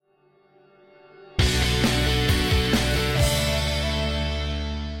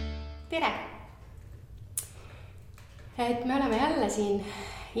Tere! Et me oleme jälle siin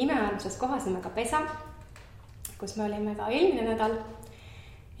imearmsas kohas nimega Pesa, kus me olime ka eelmine nädal.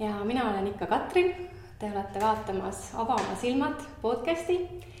 Ja mina olen ikka Katrin. Te olete vaatamas Avama silmad podcasti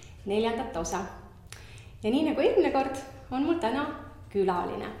 4. osa. Ja nii nagu eelmine kord on mul täna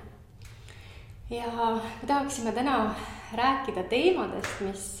külaline. Ja me tahaksime täna rääkida teemadest,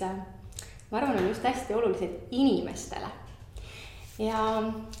 mis ma arvan on just hästi olulised inimestele. Ja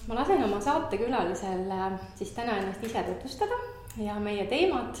ma lasen oma saatekülalisel siis täna ennast ise tutvustada ja meie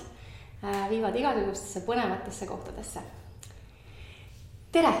teemad viivad igasugustesse põnevatesse kohtadesse.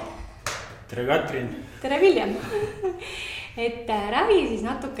 Tere! Tere Katrin! Tere William! Et räägi siis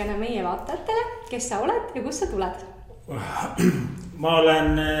natukene meie vaatajatele, kes sa oled ja kust sa tuled? Ma olen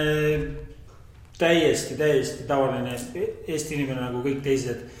täiesti tavaline Eesti inimene nagu kõik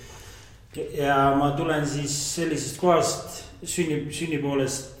teised. Ja ma tulen siis sellisest kohast sünni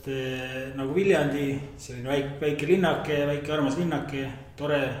poolest nagu Williami, selline väike linnake, väike armas linnake,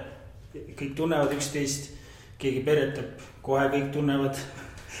 tore, kõik tunnevad üksteist, keegi peretab, kohe kõik tunnevad.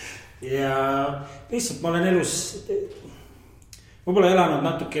 Ja lihtsalt ma olen elus võib-olla elanud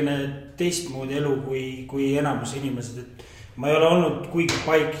natukene teistmoodi elu kui enamus inimesed, et ma ei ole olnud kuigi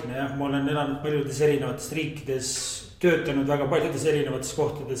paikne, jah, ma olen elanud paljudes erinevates riikides, töötanud väga paljudes erinevates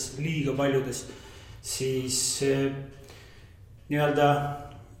kohtades, liiga paljudes, siis nii-öelda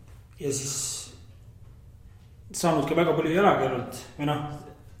ja siis saanud ka väga palju jalakäirult või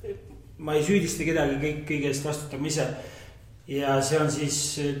ma ei süüdista kedagi, kõige eest vastutama ise ja see on siis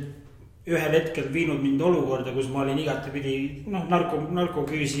ühel hetkel viinud mind olukorda, kus ma olin igatepidi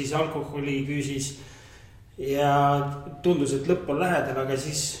narkoküüsis, alkoholiküüsis ja tundus, et lõpp on lähedal, aga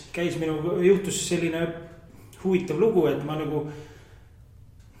siis juhtus selline huvitav lugu, et ma nagu,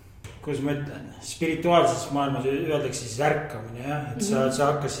 kuidas ma ütlen, spirituaalses maailmas öeldakse siis ärkamine, jah, et sa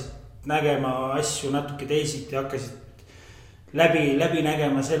hakkasid nägema asju natuke teisiti, hakkasid läbi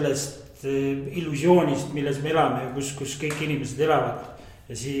nägema sellest illusioonist, milles me elame ja kus kõik inimesed elavad.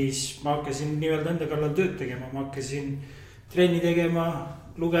 Ja siis ma hakkasin nii-öelda enda kallal tööd tegema, ma hakkasin trenni tegema,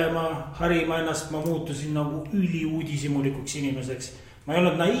 lugema, harima ennast, ma muutusin nagu üliuudishimulikuks inimeseks. Ma ei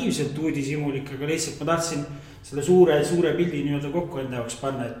olnud naiivselt uudishimulik, aga lihtsalt ma tahtsin selle suure pildi nii-öelda kokku enda jaoks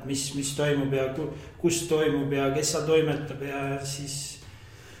panna, et mis toimub ja kus toimub ja kes seal toimetab ja siis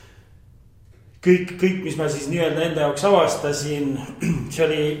kõik, mis ma siis nii-öelda enda jaoks avastasin, see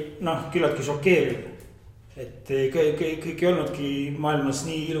oli küllaltki šokeeriv. Et kõik ei olnudki maailmas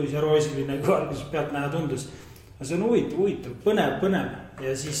nii ilus ja roosiline, kui alguses pealt näha tundus. Aga see on huvitav, põnev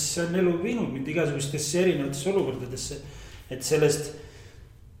ja siis on elu viinud mind igasugustesse erinevatesse olukordadesse, et sellest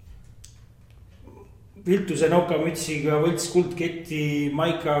viltuse nokamütsiga, võlts kuldketi,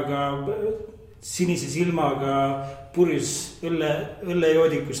 maikaga, sinise silmaga, purjus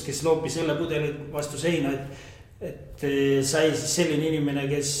õllejoodikust, kes loopis õllepudelid vastu seina, et sai siis selline inimene,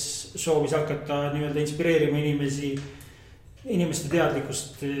 kes soovis hakata nii-öelda inspireerima inimeste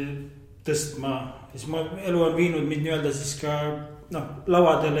teadlikkust tõstma. Siis elu on viinud mind nii-öelda siis ka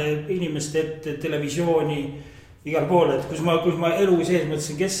lavadele, inimeste ette, televisiooni, igal pool, et kus ma elu sees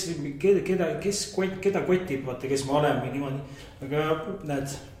mõtlesin, keda kotib, vaata, kes ma olen või niimoodi. Aga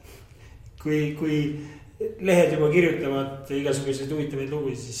näed, kui lehed juba kirjutavad igasuguseid huvitavaid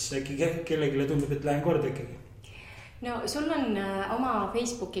lugu, siis äkki kellegile tundub, et lähen korda ikkagi. No sul on oma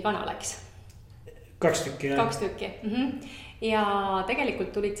Facebooki kanal, eks? 2 tükki, jah. 2 tükki. Ja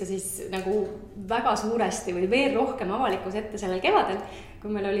tegelikult tulid sa siis nagu väga suuresti või veel rohkem avalikus ette sellel kevadel, kui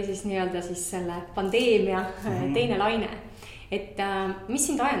meil oli siis nii-öelda siis selle pandeemia teine laine. Et mis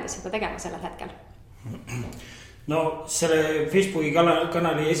sind ajendas seda tegema sellel hetkel? No selle Facebooki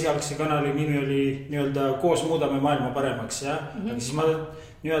kanali, esialgse kanali nimi oli nii-öelda Koos muudame maailma paremaks, jah. Aga siis ma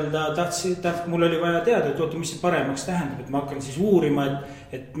nii-öelda tahtsin, mul oli vaja teada, et mis see paremaks tähendab, et ma hakkan siis uurima,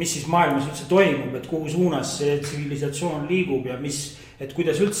 et mis siis maailmas üldse toimub, et kuhu suunas see tsivilisatsioon liigub ja et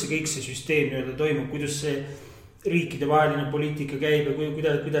kuidas üldse kõik see süsteem nii-öelda toimub, kuidas see riikide vaheline poliitika käib ja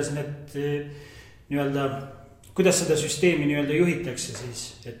kuidas need nii-öelda, kuidas seda süsteemi nii-öelda juhitakse siis,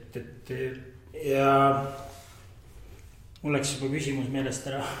 ja mul läks juba küsimus meelest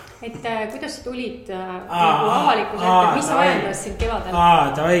ära. Et kuidas tulid avalikus ette, mis ajendas sind kevadel?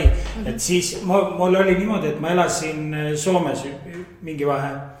 Et siis mul oli niimoodi, et ma elasin Soomes mingi vahe.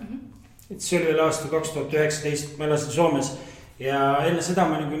 Et see oli veel aasta 2019, ma elasin Soomes. Ja enne seda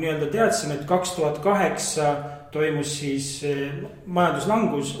ma nii-öelda teadsin, et 2008 toimus siis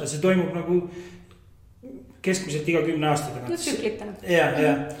majanduslangus, aga see toimub nagu keskmiselt iga 10 aasta tagant. Tsüklitena. Ja,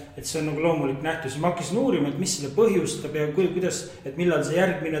 et see on nagu loomulik nähtus. Ma hakkasin uurima, et mis seda põhjustab ja kuidas, et millal see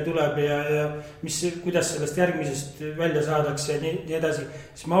järgmine tuleb ja kuidas sellest järgmisest välja saadakse ja nii edasi.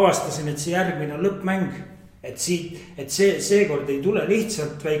 Siis ma avastasin, et see järgmine on lõppmäng. Et seekord ei tule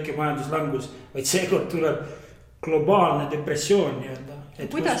lihtsalt väike majanduslangus, vaid seekord tuleb globaalne depressioon nii-öelda.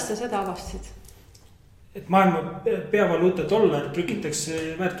 Kuidas sa seda avastasid? Et maailma peavaluuta dollar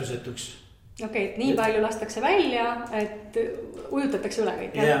trükitakse väärtusetuks. Okei, et nii palju lastakse välja, et ujutatakse üle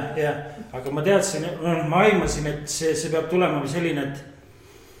kõik. Ja, aga ma teadsin, ma aimasin, et see peab tulema selline,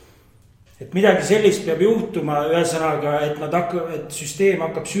 et midagi sellist peab juhtuma ühesõnaga, et süsteem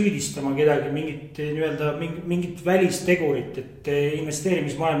hakkab süüdistama kedagi mingit välistegurit, et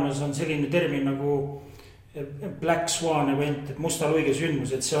investeerimismaailmas on selline termin nagu Black Swan event, et musta luige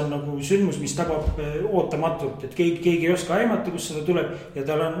sündmus, et see on nagu sündmus, mis tabab ootamatult, et keegi ei oska aimata, kus seda tuleb ja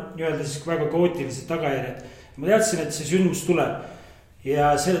tal on siis väga kaootilised tagajärjed. Ma teadsin, et see sündmus tuleb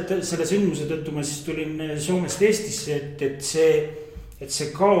ja selle sündmuse tõttu ma siis tulin Soomest Eestisse, et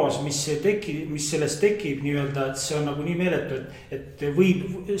see kaos, mis sellest tekib nii-öelda, et see on nagu nii meeletu, et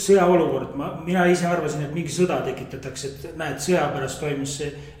võib sõjaolukord, mina ise arvasin, et mingi sõda tekitatakse, et näed, sõja pärast toimus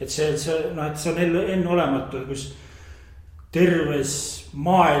see, et see on enneolematu, kus terves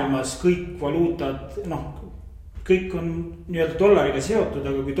maailmas kõik valuutad, kõik on nii-öelda dollariga seotud,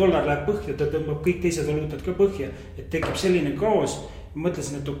 aga kui dollar läheb põhja, ta tõmbab kõik teised valuutad ka põhja, et tekib selline kaos. Ma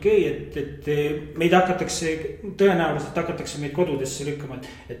mõtlesin, et okei, et meid tõenäoliselt hakatakse meid kodudesse lükkama,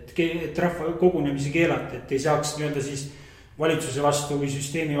 et rahva kogunemisi keelata, et ei saaks nii-öelda siis valitsuse vastu või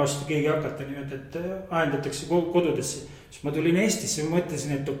süsteemi vastu keegi hakata nii-öelda, et ajendatakse kodudesse. Siis ma tulin Eestisse ja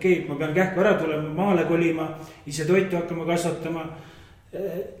mõtlesin, et okei, ma pean kähku ära tulema, maale kolima, ise toitu hakkama kasvatama,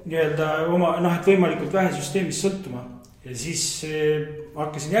 nii-öelda et võimalikult vähe süsteemist sõltuma. Ja siis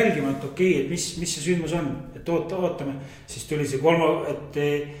hakkasin jälgima, et okei, et mis see sündmus on, et ootame. Siis tuli see et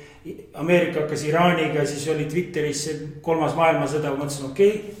Ameerika hakkas Iraaniga, siis oli Twitteris 3. maailmasõda, mõtlesin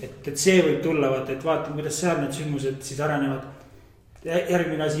okei, et see võib tulla, et vaatame, kuidas seal need sündmused siis arenevad.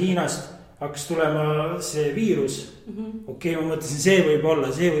 Järgmine asi Hiinast hakkas tulema see viirus. Okei, ma mõtlesin, see võib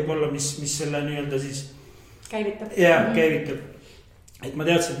olla, mis selle nii-öelda siis käivitab. Ja, käivitab. Et ma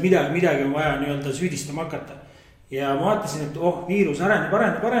teadsin, et midagi on vaja nii-öelda süüdistama hakata. Ja ma vaatasin, et viirus areneb.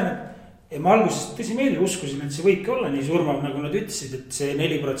 Ja ma alguses tõsimeeli uskusin, et see võibki olla nii surmav, nagu nad ütlesid, et see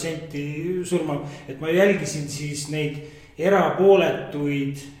 4% surmav. Et ma jälgisin siis neid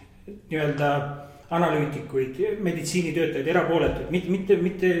erapooletuid nii-öelda analüütikuid, meditsiinitöötajaid, erapooletuid.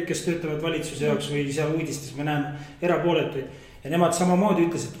 Mitte kes töötavad valitsuse jaoks või seal uudistes me näeme erapooletuid. Ja nemad samamoodi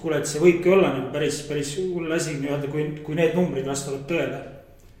ütlesid, et kuule, et see võibki olla nagu päris hull asi, nii-öelda, kui need numbrid vastavad tõele.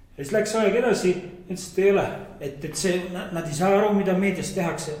 Ja siis läks aeg edasi, ütles, et ei ole, et nad ei saa aru, mida meedias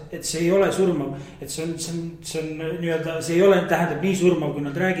tehakse, et see ei ole surmav, et see on nii-öelda, see ei ole, tähendab nii surmav, kui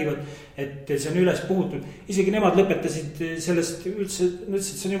nad räägivad, et see on üles puhutud. Isegi nemad lõpetasid sellest üldse, et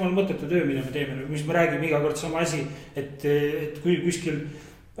see on jumal mõttetu töö, mida me teeme, mis me räägime iga kord sama asi, et kui kuskil,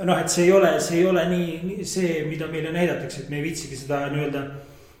 et see ei ole nii see, mida meile näidatakse, et me ei viitsigi seda nii-öelda,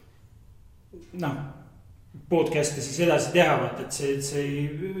 podcast'e siis edasi teha, et see ei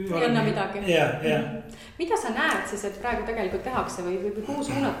anna midagi. Ja. Mida sa näed siis, et praegu tegelikult tehakse või kuhu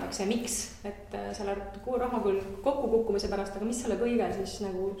suunatakse ja miks? Et selle raha küll kokku kukkumise pärast, aga mis selle kõige siis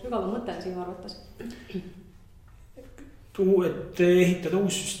nagu sügavam mõte sinu arvates? Et ehitada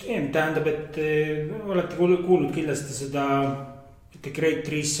uus süsteem, tähendab, et olete kuulnud kindlasti seda Great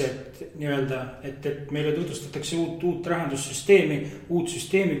Reset nii-öelda, et meile tutvustatakse uut rahandussüsteemi, uut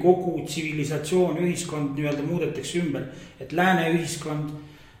süsteemi, kogu tsivilisatsioon, ühiskond nii-öelda muudetakse ümber, et lääne ühiskond,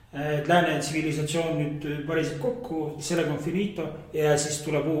 et lääne tsivilisatsioon nüüd pariseb kokku, sellega on finito ja siis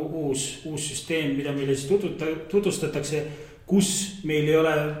tuleb uus süsteem, mida meile siis tutvustatakse, kus meil ei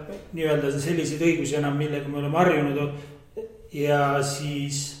ole nii-öelda selliseid õigusi enam, millega me oleme harjunud ja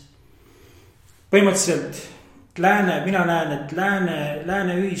siis põhimõtteliselt mina näen, et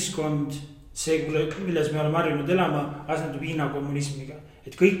lääne ühiskond, see, milles me oleme harjunud elama, asendub Hiina kommunismiga.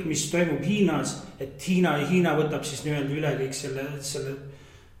 Et kõik, mis toimub Hiinas, et Hiina võtab siis nii-öelda üle kõik selle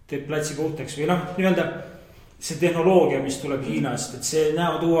teeb platsi puhtaks või nii-öelda see tehnoloogia, mis tuleb Hiinast, et see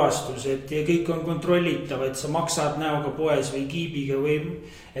näotuvastus, et kõik on kontrollitav, et sa maksad näoga poes või kiibiga või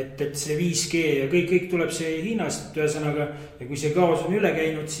et see 5G ja kõik tuleb see Hiinast, et ühesõnaga, ja kui see kaos on üle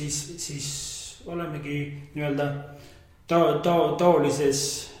käinud, siis olemegi nii-öelda taolises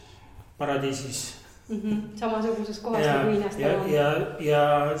paradiisis. Samasuguses kohas nagu Hiinast. Ja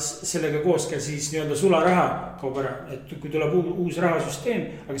sellega koos ka siis nii-öelda sularaha kaob ära, et kui tuleb uus rahasüsteem,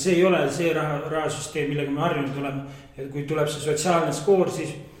 aga see ei ole see rahasüsteem, millega me harjunud oleme. Et kui tuleb see sotsiaalne skoor,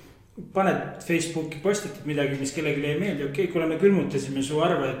 siis paned Facebooki, postitad midagi, mis kellelegi ei meeldi, okei, kuule me külmutasime su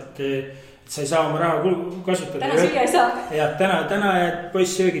arve, et sa ei saa oma raha kasutada. Täna süüa ei saa. Jah, täna jääd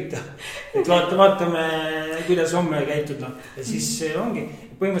poiss söögita. Et vaatame, kuidas homme käitud. Ja siis ongi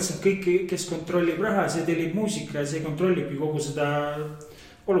põhimõtteliselt kõik, kes kontrollib raha, see tellib muusika ja see kontrollibki kogu seda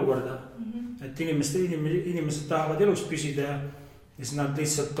olukorda. Et inimesed tahavad elus püsida ja siis nad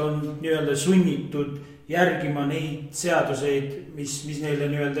lihtsalt on nii-öelda sunnitud järgima neid seaduseid, mis neile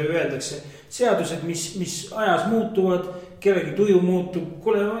nii-öelda öeldakse. Seadused, mis ajas muutuvad, kellegi tuju muutub,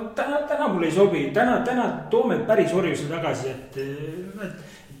 kuule, täna mul ei sobi, täna toome päris orjuse tagasi, et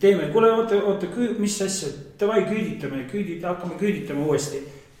teeme, kuule, oota, mis asja, davai küüditame, hakkame küüditama uuesti.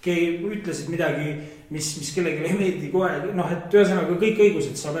 Ütlesid midagi, mis kellegi ei meeldi kohe, et ühesõnaga kõik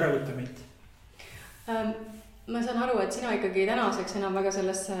õigused saab ära võtta meilt. Ma saan aru, et sina ikkagi tänaseks enam väga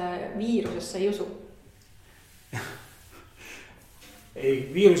sellesse viirusesse ei usu.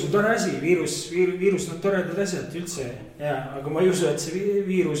 Ei, viirus on tore asi, viirus on toredad asjad üldse, aga ma ei usu, et see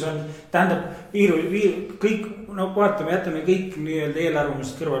viirus on, tähendab, kõik, vaatame, jätame kõik nii-öelda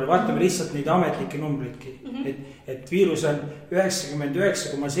eelarvamused kõrvale, vaatame lihtsalt neid ametlikke numbritki, et viirus on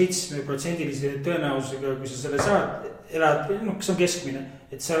 99,7% tõenäosusega, kui sa selle saad, elad, kas on keskmine,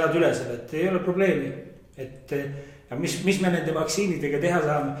 et sa elad üle selle, et ei ole probleemi, et mis me nende vaktsiinidega teha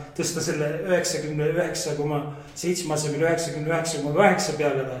saame, tõsta selle 99,7 asemel 99,8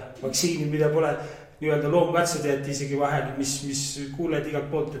 peale vaktsiini, mida pole nii-öelda loomkatsed jäeti isegi vahel, mis kuuled igalt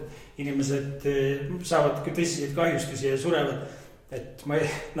poolt, et inimesed saavad tõsiseid kahjustusi ja surevad. Et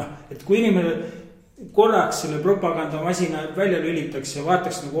kui inimene korraks selle propagandamasina välja lülitaks ja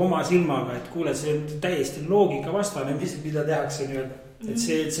vaataks nagu oma silmaga, et kuule, see on täiesti loogika vastane, mida tehakse nii-öelda. Et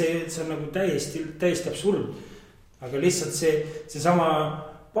see on nagu täiesti absurd. Aga lihtsalt see sama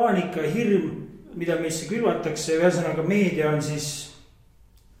paanika, hirm, mida meisse külvatakse, ühesõnaga meedia on siis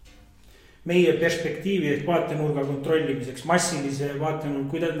meie perspektiivi ehk vaatenurga kontrollimiseks, massilise vaatenurga,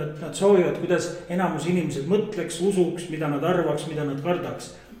 kuidas nad soovivad, kuidas enamus inimesed mõtleks, usuks, mida nad arvaks, mida nad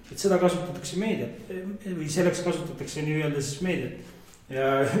kardaks. Et seda kasutatakse meediat või selleks kasutatakse nii-öelda siis meediat.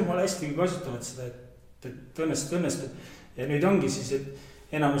 Ja jumala hästi kasutavad seda, et õnnestub. Ja nüüd ongi siis, et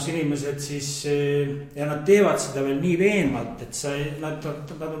enamus inimesed siis, ja nad teevad seda veel nii veenvalt, et nad on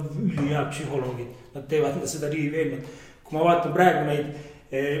ülihea psühholoogid, nad teevad seda nii veenvalt. Kui ma vaatan praegu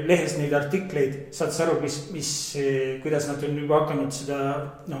lehes neid artikleid, saad sa aru, kuidas nad on juba hakanud seda,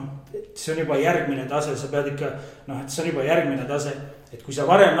 see on juba järgmine tase, sa pead ikka, et see on juba järgmine tase, et kui sa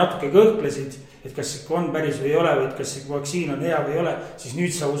varem natuke kõhklesid, et kas ikka on päris või ei ole, või et kas ikka vaktsiin on hea või ei ole, siis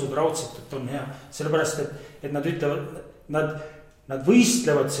nüüd sa usud raudselt, et on hea. Sellepärast, et nad ütlevad, nad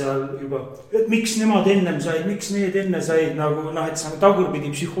võistlevad seal juba, et miks nemad ennem said, miks need enne said, et see on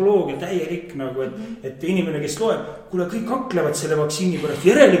tagurpidi psühholoogia täielik, et inimene, kes loeb, kuule kõik haklevad selle vaktsiini pärast,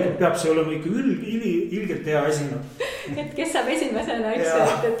 järelikult peab see olema ikka ilgelt hea asi. Et kes saab esimesena,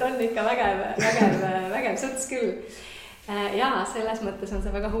 et on ikka vägev sõts küll. Ja selles mõttes on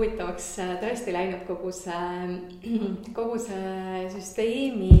see väga huvitavaks tõesti läinud kogu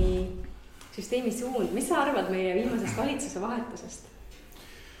see süsteemi suund. Mis sa arvad meie viimasest valitsuse vahetusest?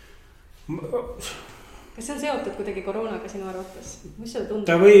 Kas see on seotud kuidagi koroonaga sinu arvates? Mis seda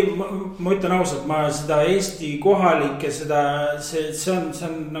tundub? Ma ütlen ausalt, ma seda Eesti kohalikke, see on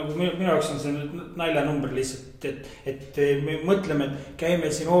nagu minu jaoks on see naljanumber lihtsalt, et me mõtleme, et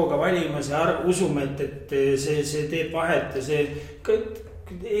käime siin hooga valimas ja usume, et see teeb vahet ja see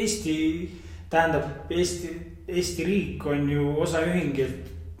Eesti riik on ju osaühing,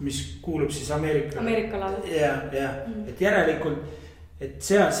 mis kuulub siis Ameerikalale. Ja, et järelikult, et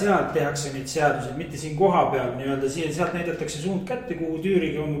sealt tehakse neid seaduseid, mitte siin koha peal nii-öelda, sealt näidatakse suund kätte, kuhu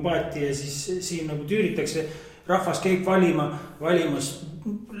tüüriga on paati ja siis siin nagu tüüritakse, rahvas käib valimas,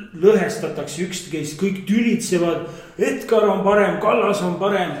 lõhestatakse üksteist, kõik tülitsevad, Edgar on parem, Kallas on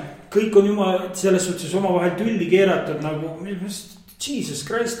parem, kõik on jumal selles suhtes oma vahel tülli keeratud nagu, Jesus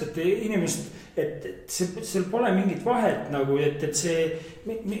Christ, et inimesed, et seal pole mingit vahet nagu, et see,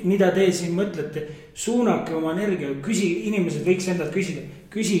 mida te siin mõtlete, suunake oma energia, inimesed võiks endalt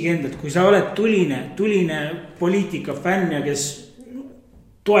küsige endalt, kui sa oled tuline poliitika fänn ja kes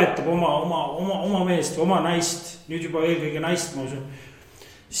toetab oma meest, oma naist, nüüd juba eelkõige naist, ma usun,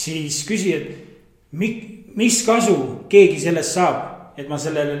 siis küsi, et mis kasu keegi sellest saab, et ma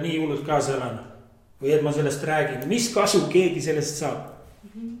sellele nii hullult kaasa elan või et ma sellest räägin, mis kasu keegi sellest saab?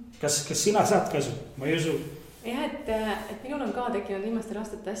 Kas sina saad kasu? Ma ei usu. Jah, et minul on ka tekkinud viimastel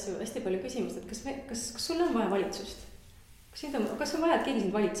aastate asju hästi palju küsimust, et kas sul on vaja valitsust? Kas on vaja, et keegi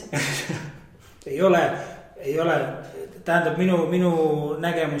sind valitseb? Ei ole. Tähendab, minu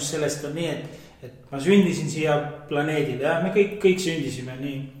nägemus sellest on nii, et ma sündisin siia planeedile ja me kõik sündisime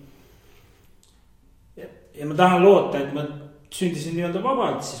nii. ja ma tahan loota, et ma sündisin nii-öelda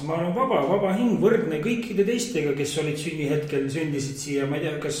vabalt, siis ma olen vaba hing, võrdne kõikide teistega, kes olid sünnihetkel, sündisid siia, ma ei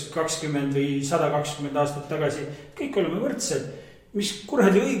tea, kas 20 või 120 aastat tagasi. Kõik oleme võrdsed. Mis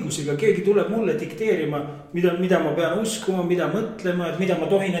kuradi õigusega keegi tuleb mulle dikteerima, mida ma pean uskuma, mida mõtlema, et mida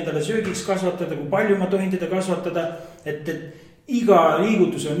ma tohin endale söögiks kasvatada, kui palju ma tohin teda kasvatada, et iga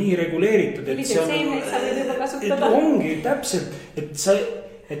liigutus on nii reguleeritud, et see on, ongi täpselt,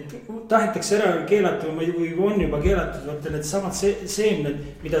 et tahetakse ära keelata või on juba keelatud, vaata need samad seemned,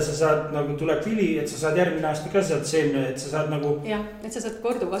 mida sa saad, nagu tuleb vili, et sa saad järgmine aasta ka sealt seemne, et sa saad nagu. Jah, et sa saad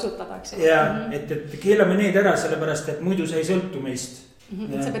kordu kasutada, eks. Ja, et keelame need ära, sellepärast, et muidu sa ei sõltu meist.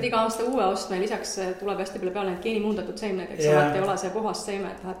 Et sa pead iga aasta uue ostma ja lisaks tuleb hästi palju peale need geenimuundatud seemned, eks alati ei ole see puhas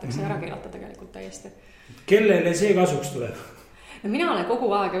seeme, et tahetakse ära keelata tegelikult täiesti. Kellele see kasuks tuleb? No mina olen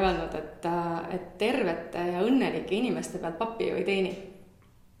kogu aeg öelnud, et tervete ja õnnelike inimeste pealt pappi ju ei teeni.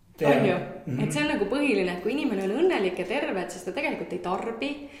 On ju, et see on nagu põhiline, et kui inimene on õnnelik ja terve, siis ta tegelikult ei tarbi,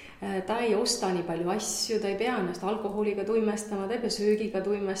 ta ei osta nii palju asju, ta ei pea ennast alkoholiga tuimestama, ta ei pea söögiga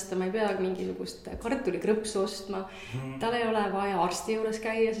tuimestama, ei pea mingisugust kartulikrõpsu ostma, tal ei ole vaja arsti juures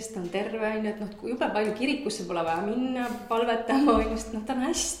käia, sest ta on terve, et jube palju kirikusse pole vaja minna, palvetama, ta on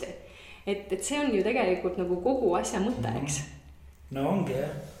hästi. Et see on ju tegelikult nagu kogu asja mõte, eks. No ongi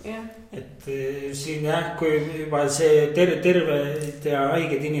jah. Et siin kui juba see terved ja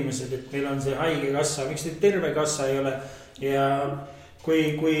haiged inimesed, et meil on see haige kassa, miks see terve kassa ei ole ja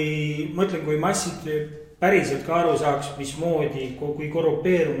kui mõtlen, kui massid päriselt ka aru saaks, mismoodi, kui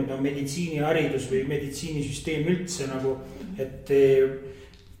korrupeerunud on meditsiiniharidus või meditsiinisüsteem üldse nagu, et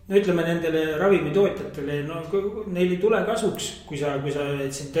ütleme nendele ravimitootjatele, neil ei tule kasuks, kui sa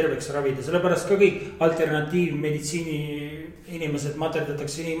sind terveks ravida, sellepärast ka kõik alternatiivmeditsiini inimesed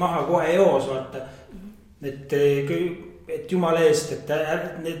materdatakse nii maha kohe eos, vaata. Et jumala eest, et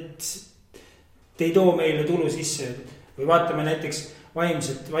te ei too meile tulu sisse. Või vaatame näiteks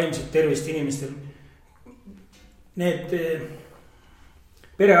vaimset tervist inimestel. Need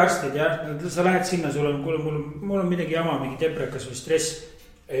perearstid, sa lähed sinna, mul on midagi jama, mingi deprekas või stress.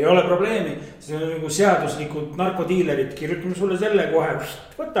 Ei ole probleemi, see on nagu seaduslikud narkodiilerid, kirjutame sulle selle kohe,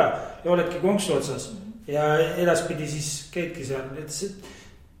 võta ja oledki konksu otsas. Ja edaspidi siis käidki seal,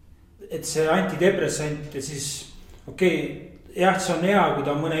 et see antidepressant ja siis jah, see on hea, kui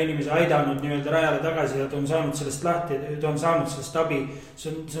ta on mõne inimese aidanud nii-öelda rajale tagasi ja ta on saanud sellest lahti, ta on saanud sellest abi.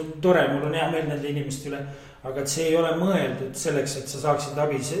 See on tore, mul on hea meel nende inimeste üle, aga see ei ole mõeldud selleks, et sa saaksid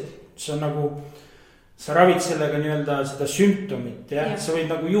abi, see on nagu sa ravid sellega nii-öelda seda sümptomit, jah. Sa võid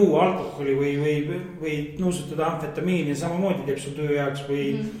nagu juua alkoholi või nuusutada amfetamiini ja samamoodi teeb sul töö jaoks või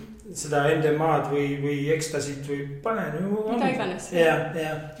seda MDMA-d või ekstasit või pane. Mida iganes. Ja,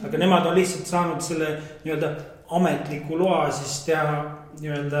 aga nemad on lihtsalt saanud selle nii-öelda ametliku loa siis teha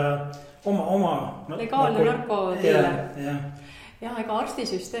nii-öelda oma legaalne narkodiiler. Ja, ega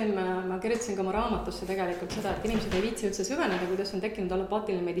arstisüsteem, ma kirjutasin ka oma raamatusse tegelikult seda, et inimesed ei viitsi üldse süveneda, kuidas on tekkinud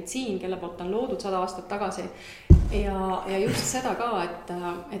allopaatiline meditsiin, kelle poolt on loodud 100 aastat tagasi. Ja just seda ka,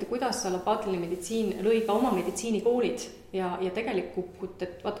 et kuidas allopaatiline meditsiin lõi ka oma meditsiinikoolid ja tegelikult,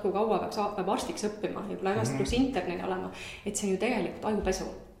 et vaat kui kaua peab arstiks õppima ja lägast pluss internini olema, et see on ju tegelikult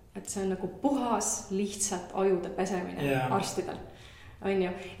ajupesu. Et see on nagu puhas, lihtsalt ajude pesemine arstidel. On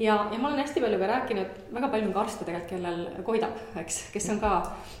ju. Ja ma olen hästi palju ka rääkinud, väga palju on ka arste tegelikult, kellel koidab, eks, kes on ka,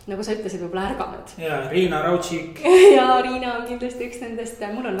 nagu sa ütlesid, võib-olla ärganud. Ja Riina Rautšik. Ja Riina on kindlasti üks nendest,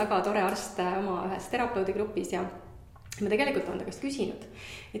 mul on väga tore arst oma ühes terapeudi-grupis ja ma tegelikult olen ta käest küsinud,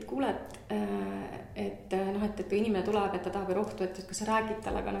 et kuule, et kui inimene tuleb, et ta tahab rohtu, et kas sa räägid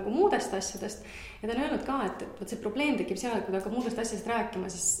talega nagu muudest asjadest ja ta on öelnud ka, et see probleem tekib seal, et kui ta hakkab muudest asjadest rääkima,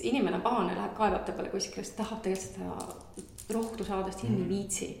 siis inimene pahane läheb kaevab ta peale kuskil, sest tahab tegelikult seda rohtu saadast ilmi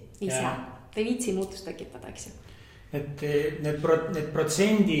viitsi ise. Ta ei viitsi muutust tekitada, eks ju. Et need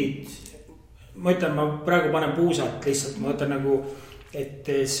protsendid, ma ütlen, ma praegu panen puusalt lihtsalt, ma võtan nagu,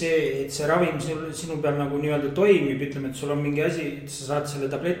 et see ravim sinu peal nagu nii-öelda toimib, ütleme, et sul on mingi asi, et sa saad selle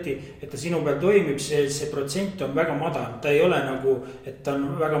tableti, et ta sinu peal toimib, see protsent on väga madal, ta ei ole nagu, et ta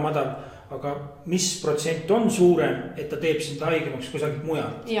on väga madal, aga mis protsent on suurem, et ta teeb sind haigemaks kusagilt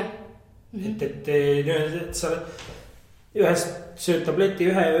mujalt. Ja. Et sa ühest sööd tableti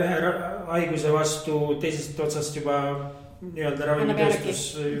ühe haiguse vastu, teisest otsast juba nii-öelda ravimitööstus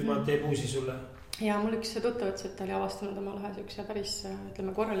juba teeb uusi sulle. Ja mul üks tuttav ütles, et ta oli avastanud omal ühe sükse päris,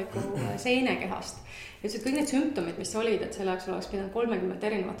 ütleme, korraliku seenekehast. Ja ütles, et kõik need sümptomid, mis olid, et selle jaoks oleks pidanud 30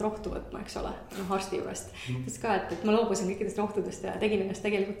 erinevat rohtu võtma, eks ole, arsti juurest. Ütles ka, et ma loobusin kõikidest rohtudest ja tegin ennast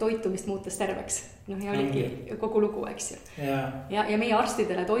tegelikult toitumist muutes terveks. Ja oligi kogu lugu, eks ju. Ja meie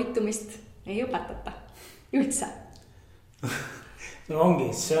arstidele toitumist ei õpetata üldse. ongi,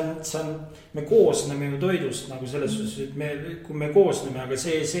 see on, me koosneme ju toidust nagu selles suhtes, et kui me koosneme, aga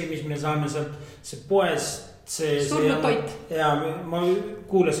see, mis me saame sealt, see poest, surnud toit. Ja ma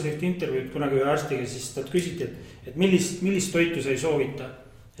kuulasin ühte intervjuud kunagi ühe arstiga, siis ta küsiti, et millist toitu sa ei soovita,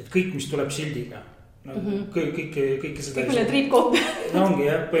 et kõik, mis tuleb sildiga. No, kõike seda. Kõik need riipkoop. No ongi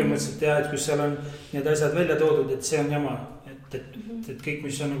jah, põhimõtteliselt jah, et kus seal on need asjad välja toodud, et see on jama, et kõik,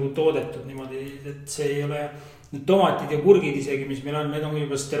 mis on nagu toodetud niimoodi, et see ei ole. Need tomatid ja kurgid isegi, mis meil on, need on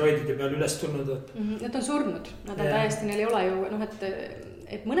juba steroidide peal üles tulnud. Need on surnud, nad on täiesti, neil ei ole ju,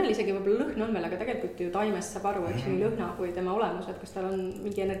 et mõnel isegi võib-olla lõhn on veel, aga tegelikult ju taimest saab aru, eks nii lõhna kui tema olemus, et kas tal on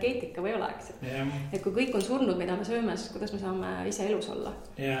mingi energeetika või ei ole, eks. Et kui kõik on surnud, mida me sööme, siis kuidas me saame ise elus olla.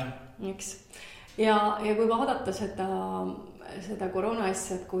 Eks. Ja kui vaadata seda koroona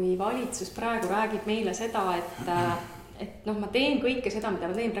asja, et kui valitsus praegu räägib meile seda, et ma teen kõike seda, mida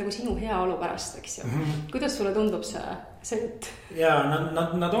ma teen praegu sinu heaolu pärast, eks ju. Kuidas sulle tundub see jutt? Ja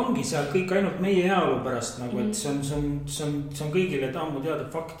nad ongi seal kõik ainult meie heaolu pärast, nagu, et see on kõigile ammu teada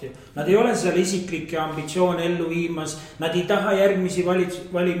fakt. Nad ei ole seal isiklikke ambitsioone ellu viimas, nad ei taha järgmisi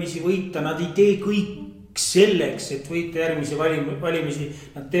valimisi võita, nad ei tee kõik selleks, et võita järgmisi valimisi,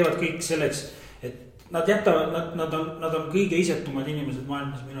 nad teevad kõik selleks, et nad jätavad, nad on kõige isetumad inimesed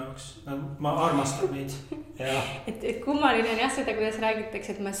maailmas minu jaoks. Ma armastan neid. Et kummaline on jah seda, kuidas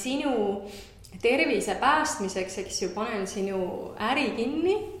räägitakse, et ma sinu tervise päästmiseks, eks ju, panen sinu äri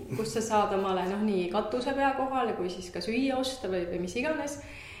kinni, kus sa saad omale nii katuse pea kohale, kui siis ka süüa osta või mis iganes.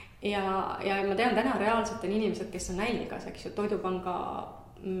 Ja ma tean täna reaalselt on inimesed, kes on nälgas, eks ju, toidupanga,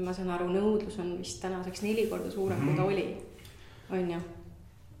 ma saan aru, nõudlus on vist tänaseks 4 korda suurem, kui ta oli. On ju?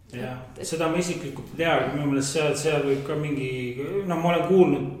 Ja, seda ma isiklikult ei tea, aga minu meelest seal võib ka mingi, ma olen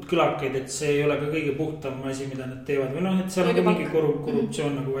kuulnud kõlakaid, et see ei ole ka kõige puhtam asi, mida nad teevad või et seal on ka mingi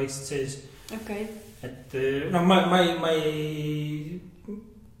korruptsioon nagu vaikselt sees. Okay. Et ma ei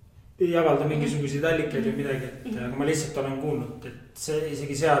avalda mingisuguseid allikaid või midagi, aga ma lihtsalt olen kuulnud, et see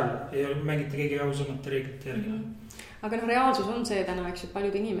isegi seal ei ole mängita kõige ausamate reeglite järgi. Aga reaalsus on see täna, eks, et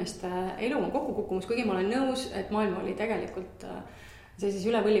paljude inimeste elu on kokku kukkumus, kuigi ma olen nõus, et maailm oli tegelikult see siis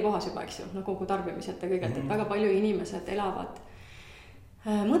üle võlli kohas juba, eks ju, kogu tarbimiselt ja kõigelt, et väga palju inimesed elavad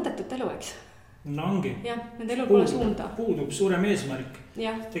mõttetut elu, eks. No ongi. Jah, nende elul pole suunda. Puudub suurem eesmärk.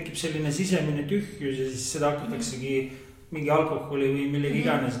 Tekib selline sisemine tühjus ja siis seda hakataksegi mingi alkoholi või millegi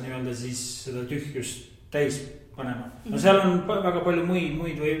iganes nii-öelda siis seda tühjust täis panema. No seal on väga palju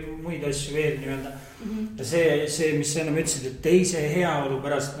muid asju veel nii-öelda. Ja see, mis sa enam ütlesid, et teise heaolu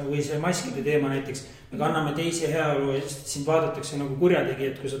pärast või see maskide teema näiteks, me kanname teise heaolu ja sind vaadatakse nagu kurjategi,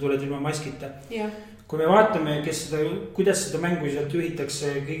 et kui sa tuled ilma maskita. Kui me vaatame, kuidas seda mängu sealt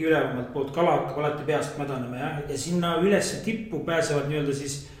ühitakse kõige ülevamalt poolt, kala hakkab alati peast mädanema ja sinna üles tippu pääsevad nii-öelda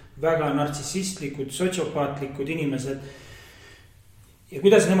siis väga nartsissistlikud, sotsiopaatlikud inimesed. Ja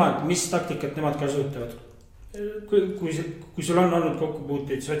kuidas mis taktikat nemad kasutavad? Kui sul on olnud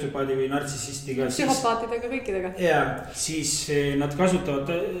kokkupuuteid sotsiopaadi või nartsissistiga, psühhopaatidega kõikidega. Siis nad kasutavad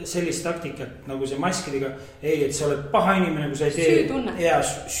sellist taktikat nagu see maskidega. Ei, et sa oled paha inimene, kui sa ei tee. Süütunne.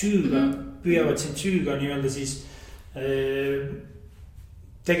 Süüga, püüavad sind süüga nii-öelda siis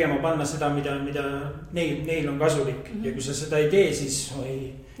tegema panna seda, mida neil on kasulik. Ja kui sa seda ei tee, siis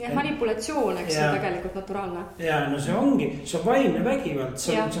manipulatsioon, eks see tegelikult naturaalne. No see ongi, see on vaimne vägivald.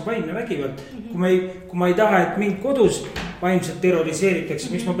 See on vaimne vägivald. Kui ma ei taha, et mind kodus vaimselt terroriseeritakse,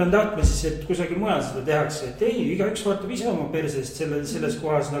 miks ma pean tahtma siis, et kusagil mujal seda tehakse. Et ei, igaüks vaatab ise oma persest selles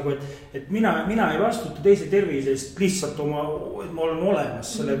kohas nagu, et mina ei vastuta teise tervisest lihtsalt et ma olen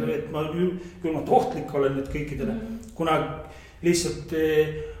olemas sellega, et ma küll ohtlik olen nüüd kõikidele. Kuna lihtsalt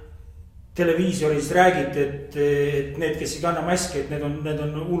televiisoris räägite, et need, kes ei kanna maski, et need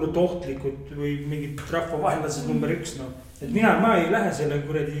on hullult ohtlikud või mingid rahvavaenlased number 1. Et ma ei lähe selle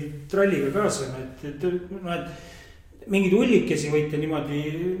kuradi tralliga kaasa, et mingid hullikesi võite niimoodi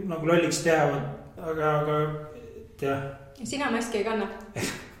nagu lolliks teha, aga jah. Sina maski ei kanna?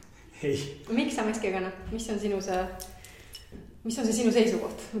 Ei. Miks sa maski ei kanna? Mis on see sinu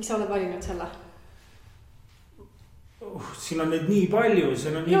seisukoht? Miks sa oled valinud selle? Siin on neid nii palju.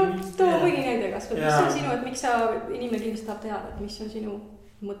 Too mõni näide kas. Mis on sinu, et miks sa inimene kindlasti tahab teada, et mis on sinu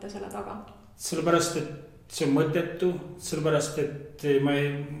mõte selle taga? Sellepärast, et see on mõttetu, sellepärast, et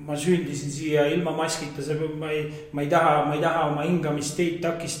ma sündisin siia ilma maskita, ma ei taha oma hingamisteid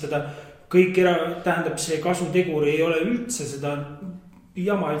takistada. Kõik tähendab see kasutegur ei ole üldse seda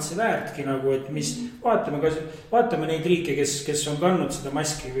jama üldse väärtki nagu, et mis vaatame neid riike, kes on kandnud seda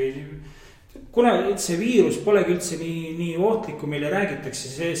maski või kuna see viirus polegi üldse nii ohtlik, kui meile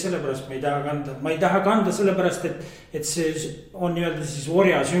räägitakse, sellepärast ma ei taha kanda. Ma ei taha kanda sellepärast, et see on nii-öelda siis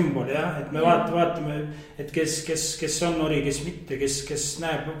orja sümbol, jah. Et me vaatame, et kes on ori, kes mitte, kes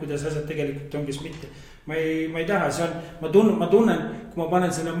näeb, kuidas asjad tegelikult on, kes mitte. Ma ei taha, see on, ma tunnen, kui ma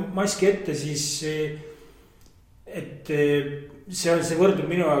panen selle maski ette, siis et see võrdub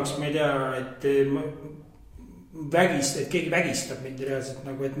minu jaoks, ma ei tea, et keegi vägistab mind reaalselt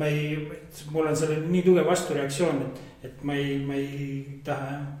nagu, et mul on selle nii tugev vastureaktsioon, et ma ei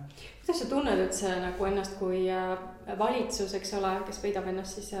taha. Kuidas sa tunned üldse nagu ennast kui valitsus, eks ole, kes peidab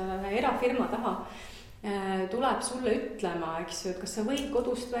ennast siis erafirma taha, tuleb sulle ütlema, eks ju, et kas sa võid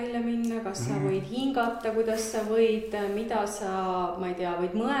kodust välja minna, kas sa võid hingata, kuidas sa võid, mida sa, ma ei tea,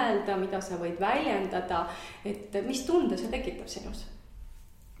 võid mõelda, mida sa võid väljendada, et mis tunde see tekitab sinus?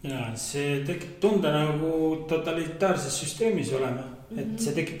 Ja see tekitab tunde nagu totalitaarses süsteemis olema, et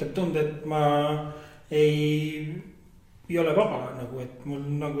see tekitab tunde, et ma ei ole vaba nagu, et mul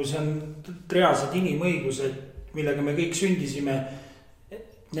nagu see on reaalsed inimõigused, millega me kõik sündisime.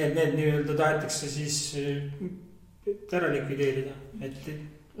 Need nii-öelda tahetakse siis ära likvideerida.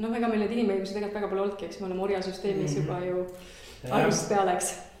 No ega meil need inimõigused tegelikult väga pole olnudki, eks me oleme orjasüsteemis juba ju algusest peale, eks.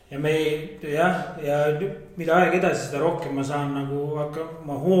 Ja mida aeg edasi, seda rohkem ma saan nagu,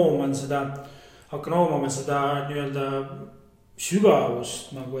 ma hooman seda, hakkan hoomama seda nii-öelda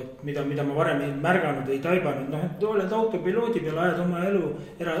sügavust nagu, et mida ma varem ei märganud või taibanud, et oled autopiloodi peal, elad oma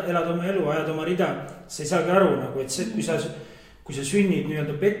elu, ajad oma rida, sa ei saagi aru nagu, et see, kui sa sünnid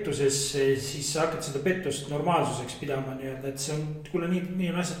nii-öelda pettuses, siis sa hakkad seda pettust normaalsuseks pidama nii-öelda, et see on, kuule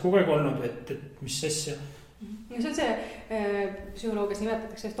nii on asjad kogu aeg olnud, et mis asja. Ja see on see, psühholoogias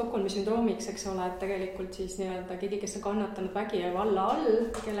nimetatakse Stockholmi sündroomiks, eks ole, et tegelikult siis nii-öelda keegi, kes on kannatanud vägivalla all,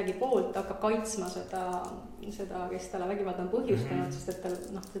 kellegi poolt hakkab kaitsma seda, kes talle vägivalda on põhjustanud, sest et see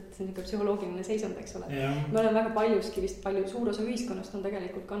on niisugune psühholoogiline seisund, eks ole. Me oleme väga paljuski, vist suur osa ühiskonnast on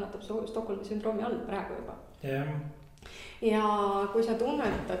tegelikult kannatab Stockholmi sündroomi all praegu juba. Ja kui sa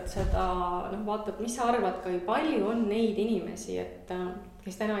tunnetad seda, vaatad, mis sa arvad, kui palju on neid inimesi, et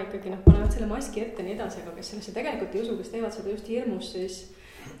kes täna ikkagi panevad selle maski ette nii edasi, aga kes sellesse tegelikult ei usu, kes teevad seda just hirmus, siis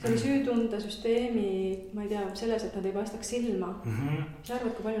see süütunde süsteemi, ma ei tea, selles, et nad ei paistaks silma. Mis sa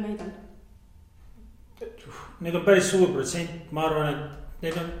arvad, kui palju neid on? Need on päris suur protsent, ma arvan,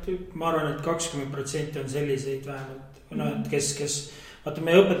 et 20% on selliseid vähemalt, kes vaata,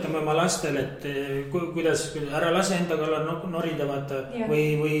 me õpetame oma lastel, et kuidas ära lase enda kallal norida, vaata,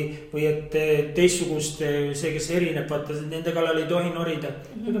 või et teistsugust, see, kes erineb, vaata, nende kallal ei tohi norida.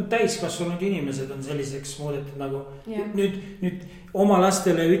 Need on täiskasvanud inimesed on selliseks muudetud nagu. Nüüd oma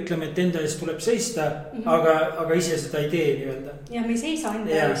lastele ütleme, et enda eest tuleb seista, aga ise seda ei tee nii-öelda. Ja me ei seisa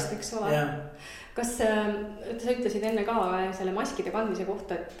enda eest, eks ole. Kas sa ütlesid enne ka selle maskide kandmise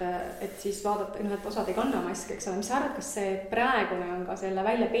kohta, et siis vaadata, et osad ei kanna maski, eks ole, mis sa arvad, kas see praegune on ka selle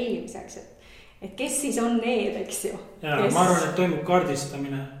välja peilimiseks, et kes siis on need, eks ju? Ma arvan, et toimub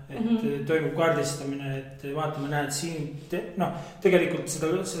kaardistamine, et vaatame, näed siin, tegelikult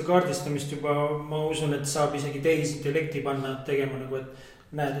seda kaardistamist juba ma usun, et saab isegi tehisintellekti panna tegema nagu, et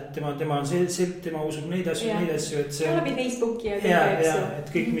näed, et tema on tema usub neid asju, et see on läbi Facebooki et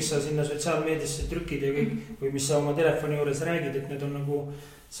kõik, mis sa sinna sotsiaalmeediasse trükid ja kõik, või mis sa oma telefoni juures räägid, et need on nagu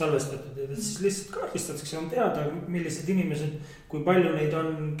salvestatud, et siis lihtsalt kaardistatakse, on teada, millised inimesed, kui palju neid on,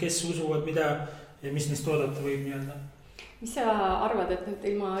 kes usuvad mida ja mis neist oodata võib nii-öelda. Mis sa arvad, et nüüd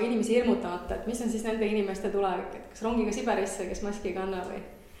ilma inimesi hirmutamata, et mis on siis nende inimeste tulevik, et kas rongiga Siberisse, kes maski ei kanna või?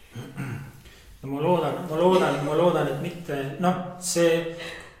 No ma loodan, et mitte, see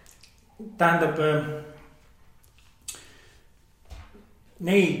tähendab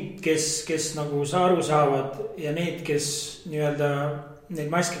neid, kes nagu sa aru saavad ja neid, kes nii-öelda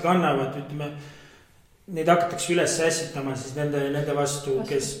neid maske kannavad, ütleme, neid hakatakse üles ässitama siis nende vastu,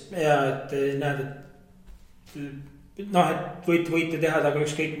 kes et näed, et võite teha taga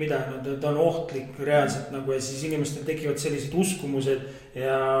ükskõik mida, ta on ohtlik reaalselt nagu ja siis inimestel tekivad sellised uskumused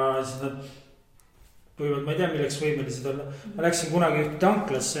ja siis nad võivad, ma ei tea, milleks võimelised olla. Ma läksin kunagi ühte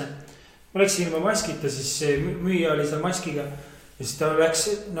tanklasse, ma läksin ilma maskita, siis see müüja oli seal maskiga ja siis ta läks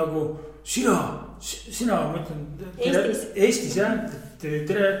nagu sina, ma ütlen Eestis jah,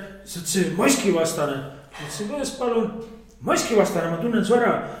 tere, sa oled see maskivastane. Ma ütlesin, kuidas palun, maskivastane, ma tunnen su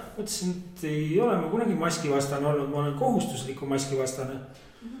ära. Ma ütlesin, et ei ole ma kunagi maskivastane olnud, ma olen kohustusliku maskivastane.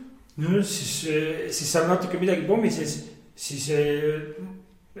 No siis seal natuke midagi pommises, siis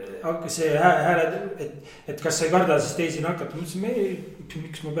hakkas see hääled, et kas sa ei karda siis teisi nakata. Ma ütlesin,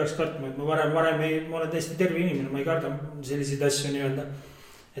 miks ma peaks kartma, et ma varem ma olen täiesti terve inimene, ma ei karda selliseid asju nii-öelda.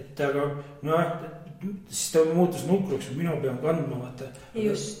 Et aga siis ta muutus nukruks, minu pean kandma, vaata.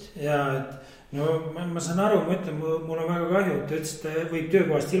 Just. Ja, et no ma saan aru, ma ütlen, mul on väga kahju, et ta ütles, et ta võib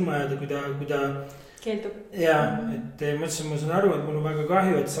töökohast ilma jääda, kui ta keeldub. Ja, et ma ütlesin, ma saan aru, et mul on väga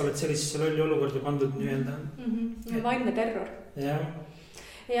kahju, et sa oled sellisesse lolli olukorda pandud nii-öelda. Vaimne terror.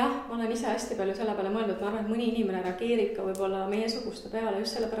 Jah, ma olen ise hästi palju selle peale mõeldud, ma arvan, et mõni inimene reageerib ka võib-olla meie suguste peale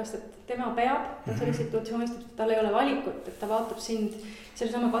just sellepärast, et tema peab selles situatsioonis, et tal ei ole valikut, et ta vaatab sind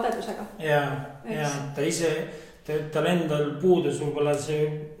selle sama kadedusega. Ja ta ise, tal endal puudus võib-olla see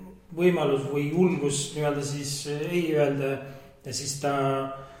võimalus või julgus nii-öelda siis ei öelda ja siis ta,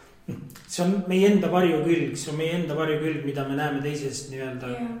 see on meie enda varjukülg, mida me näeme teisest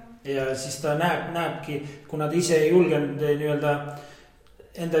nii-öelda ja siis ta näebki, kuna ta ise ei julgenud nii-öelda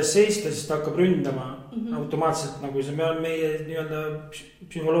enda ees seista, siis ta hakkab ründama automaatselt, nagu see meie nii-öelda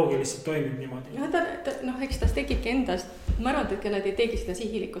psühholoogiliselt toimib niimoodi. Eks tas tekibki endast, ma arvan, et nad ei tegi seda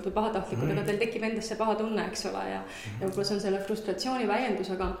sihilikult või pahatahtlikult, aga teil tekib endasse paha tunne, eks ole, ja võib-olla see on selle frustratsiooni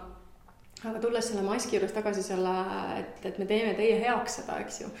väljendus, aga tulles selle maski juures tagasi selle, et me teeme teie heaks seda,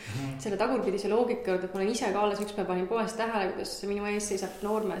 eks ju. Selle tagurpidise loogika juurde, et ma olen ise ka alles üks päev panin poest tähele, kuidas minu ees seisab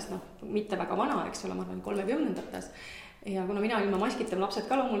noormees, mitte väga vana, eks ole, ma arvan 30-ndates. Ja kuna mina ilma maskita, lapsed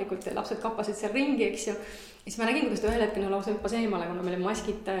ka loomulikult, lapsed kappasid seal ringi, eks ju, siis ma nägin, kuidas ta ühel hetkel lausa hüppas eemale, kuna meil oli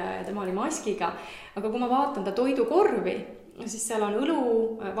maskita ja tema oli maskiga. Aga kui ma vaatan ta toidukorvi, siis seal on õlu,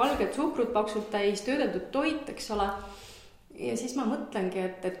 valged suhkrut paksult täis, töödeldud toit, eks ole. Ja siis ma mõtlengi,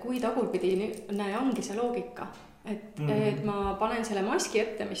 et kui tagurpidi ongi see loogika, et ma panen selle maski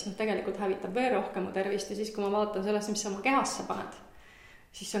ette, mis tegelikult hävitab veel rohkem mu tervist ja siis kui ma vaatan sellest, mis sa oma kehasse paned,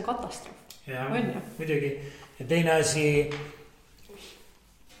 siis see on katastroof. Ja, muidugi. Ja teine asi,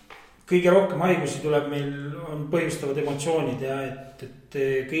 kõige rohkem haigusi tuleb meil, on põhjustavad emotsioonid ja et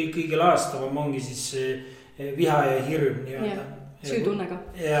kõige laastavam ongi siis viha ja hirm nii-öelda. Süütunnega.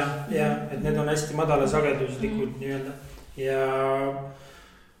 Ja, et need on hästi madala sageduslikud nii-öelda. Ja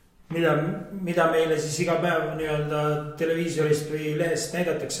mida meile siis iga päev nii-öelda televiisorist või lehest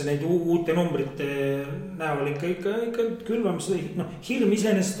näidatakse neid uute numbrite näol ikka külvamis. Hirm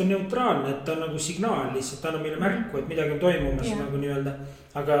iseenesest on neutraalne, et ta on nagu signaal lihtsalt, ta on meile märku, et midagi on toimumas nagu nii-öelda.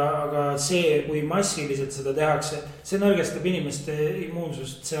 Aga see, kui massiliselt seda tehakse, see nõrgestab inimeste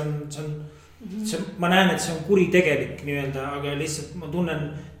immuunsust, see on, ma näen, et see on kuritegelik nii-öelda, aga lihtsalt ma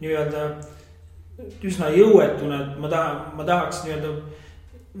tunnen nii-öelda üsna jõuetuna, et ma tahaks nii-öelda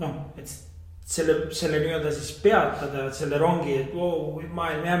et selle nii-öelda siis peatada selle rongi, et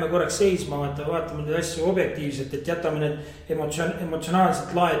maailm jääme korraks seisma, vaatame neid asju objektiivselt, et jätame need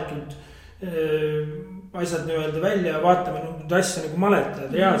emotsionaalselt laetud asjad nii-öelda välja ja vaatame neid asja nagu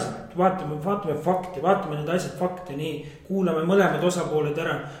maletajad reaalselt, vaatame fakti, vaatame need asjad fakti, nii kuulame mõlemad osapooled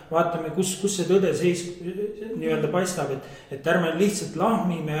ära, vaatame kus see tõde nii-öelda paistab, et ärme lihtsalt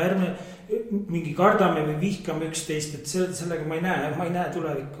lahmime, ärme mingi kardame või vihkame üksteist, et sellega ma ei näe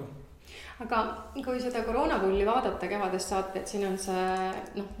tulevikku. Aga kui seda koroonapulli vaadata kevadest saate, et siin on see,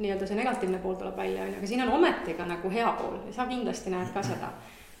 nii-öelda see negatiivne pool tuleb välja, aga siin on ometiga nagu hea pool ja sa kindlasti näed ka seda,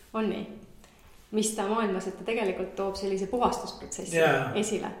 on nii? Mis ta maailmas, et ta tegelikult toob sellise puhastusprotsessi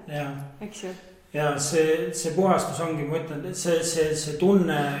esile, eks ju? Ja see puhastus ongi, ma ütlen, see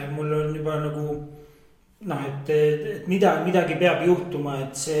tunne mul on juba nagu et midagi peab juhtuma,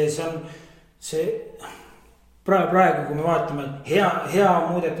 et see on praegu, kui me vaatame, hea on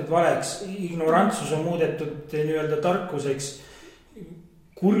muudetud valeks, ignorantsus on muudetud nii-öelda tarkuseks,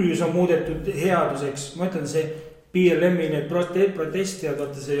 kurjus on muudetud headuseks, ma ütlen, see BLM-i need protestijad,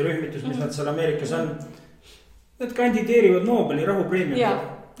 vaata see rühmitus, mis nad seal Ameerikas on, nad kandideerivad Nobeli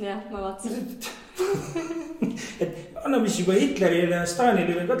rahupreemiaga. Ja, ma vaatasin. Et anname siis juba Hitlerile ja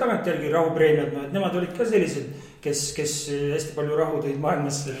Stalinile ka tagantjärgi rahupreemiad, et nemad olid ka sellised, kes hästi palju rahu tõid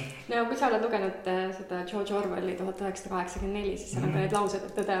maailmasse. No kui sa oled lugenud seda George Orwelli 1984, siis seal on ka need laused,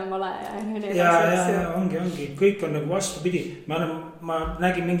 et tõde on vale ja ongi, kõik on nagu vastupidi. Ma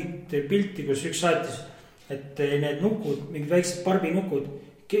nägin mingit pilti, kus üks saatis, et need nukud, mingid väiksed barbinukud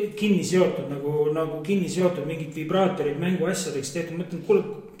kinni seotud, nagu kinni seotud mingid vibraatorid mänguasjadeks tehtud, mõtlen, kuule,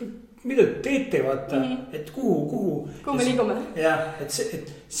 mida teete, vaata, et kuhu me liigume. Ja, et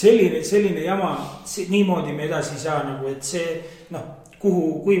selline jama, niimoodi me edasi ei saa, nagu, et see,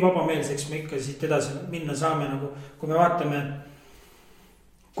 kui vabameelseks me ikka siit edasi minna saame, nagu, kui me vaatame,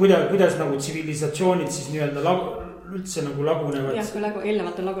 kuidas nagu tsivilisatsioonid siis nii-öelda üldse nagu lagunevad. Jah, kui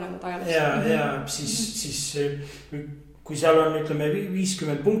eelnevalt on lagunenud ajaloos. Ja siis kui seal on, ütleme,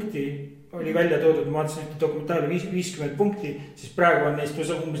 50 punkti oli välja toodud, ma vaatasin ühte dokumentaali 50 punkti, siis praegu on neist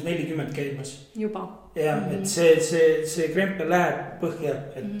umbes 40 käimas. Juba. Ja, et see krempel läheb põhja,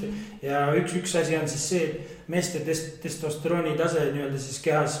 ja üks asi on siis see, et meeste testosterooni tase nii-öelda siis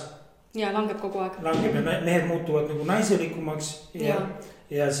kehas Ja langeb kogu aeg. Langeb ja mehed muutuvad nagu naiselikumaks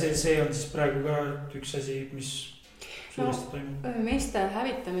ja see on siis praegu ka üks asi, mis suuresti toimub. Meeste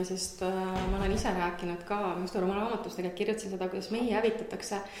hävitamisest ma olen ise rääkinud ka, just oma raamatus tegelikult kirjutasin seda, kuidas mehi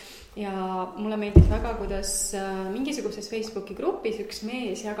hävitatakse ja mulle meeldis väga, kuidas mingisuguses Facebooki grupis üks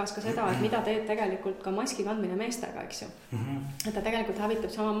mees jagas ka seda, et mida teeb tegelikult ka maski kandmine meestega, eks ju. Et ta tegelikult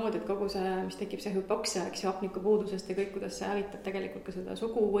hävitab samamoodi, et kogu see, mis tekib see hüpoksia, eks ju, hapnikupuudusest ja kõik, kuidas see hävitab tegelikult ka seda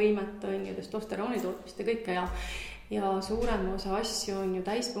suguvõimet, testosterooni tootmist ja kõike ja suurem osa asju on ju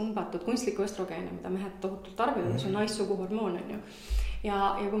täis pumbatud kunstlikku östrogeeni, mida mehed tohutult tarbivad, mis on naissuguhormoon, on ju.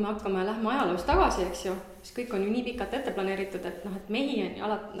 Ja kui me hakkame lähme ajaloos tagasi, eks ju, siis kõik on ju nii pikalt ette planeeritud, et mehi on ju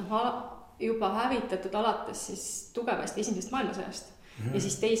juba hävitatud alates siis tugevasti esimesest maailmasõjast ja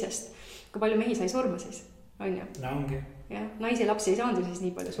siis teisest. Kui palju mehi sai surma siis, on ju? No ongi. Ja, naisi lapsi ei saanud siis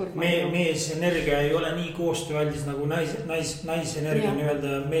nii palju surma. Meesenergia ei ole nii koostööaldis nagu naisenergia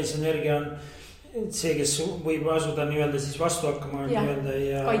nii-öelda. Meesenergia on see, kes võib asuda nii-öelda siis vastu hakkama nii-öelda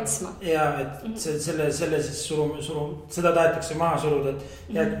ja kaitsma. Ja, et selle siis seda tahetakse maha suruda,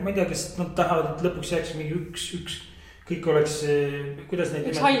 et ma ei tea, kes nad tahavad, et lõpuks jääks mingi üks kõik oleks, kuidas neid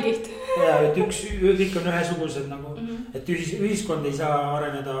üks hallgiht. Ja, et kõik on ühesugused nagu, et ühiskond ei saa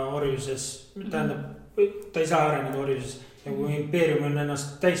areneda orjuses, tähendab, ta ei saa areneda orjuses ja kui impeerium on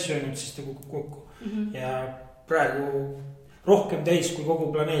ennast täis söönud, siis ta kukub kokku ja praegu rohkem täis kui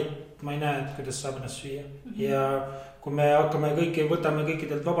kogu planeet. Ma ei näe, et kuidas saab ennast süüa. Ja kui me hakkame võtame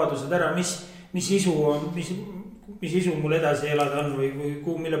kõikidelt vabadused ära, mis isu mul edasi elada on või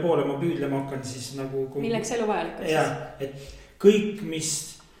mille poole ma püüdlema hakkan, siis nagu... Milleks elu vajalik on siis? Ja, et kõik,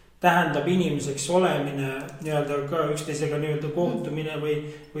 mis tähendab inimeseks olemine, nii-öelda ka üksteisega nii-öelda kohtumine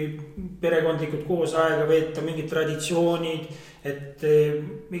või perekondlikud koos aega veeta, mingid traditsioonid, et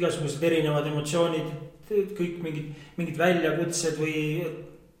igasugused erinevad emotsioonid, kõik mingid väljakutsed või...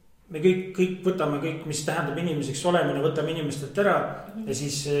 Me kõik võtame kõik, mis tähendab inimeseks olemine, võtame inimestelt ära ja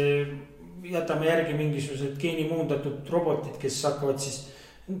siis jätame järgi mingisugused geenimuundatud robotid, kes hakkavad siis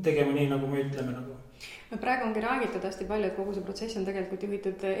tegema nii, nagu me ütleme nagu. Praegu ongi räägitud hästi palju, et kogu see protsess on tegelikult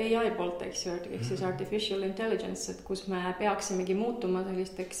juhitud AI poolt, eks siis artificial intelligence, et kus me peaksimegi muutuma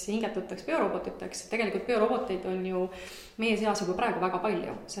sellisteks hingetuteks biorobotiteks. Tegelikult bioroboteid on ju meie seas juba praegu väga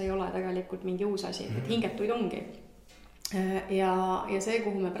palju, see ei ole tegelikult mingi uus asi, et hingetuid ongi. Ja see,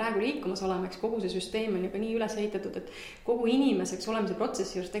 kuhu me praegu liikumas oleme, eks kogu see süsteem on juba nii üles ehitatud, et kogu inimeseks olemise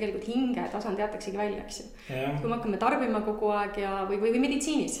protsessi juures tegelikult hinge tasand jätaksegi välja, eks ju. Kui me hakkame tarbima kogu aeg või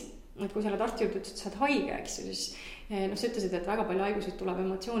meditsiinis, et kui sa oled arsti juurde, et sa oled haige, eks ju, siis sa ütlesid, et väga palju haigusid tuleb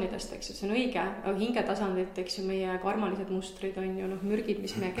emotsioonidest, eks ju, see on õige, aga hinge tasandit, eks ju, meie karmalised mustrid on ju mürgid,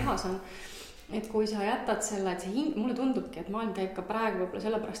 mis meie kehas on. Et kui sa jätad selle, et see mulle tundubki, et maailm käib ka praegu võib-olla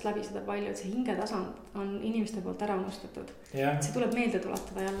sellepärast läbi seda palju, et see hingetasand on inimeste poolt ära unustatud. See tuleb meelde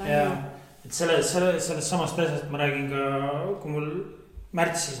tuletada jälle. Ja, et sellest samast asjast ma räägin ka, kui mul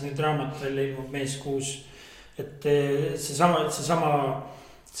märtsis nüüd raamat välja ilmub Mees 6, et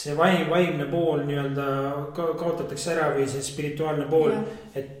see vaimne pool nii-öelda kaotatakse ära või see spirituaalne pool,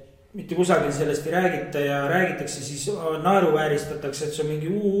 et mitte kusagil sellest ei räägita ja räägitakse, siis naeruvääristatakse, et see on mingi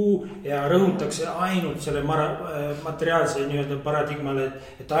ja rõhutakse ainult selle materiaalse nii-öelda paradigmale,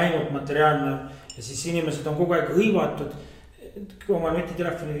 et ainult materiaalne ja siis inimesed on kogu aeg hõivatud oma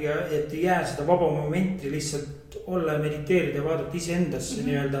nutitelefoniga, et ei jää seda vaba momenti lihtsalt olla ja mediteerida ja vaadata iseendasse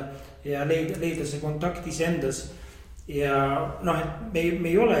nii-öelda ja leida see kontakt iseendas. Ja et me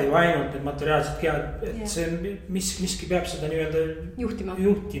ei ole ju ainult need materiaalsed kehad, et see on, miski peab seda nii-öelda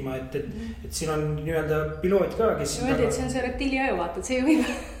juhtima, et siin on nii-öelda piloot ka, kes... Öeldi, et see on see reptiiliaju, vaata, et see juhib.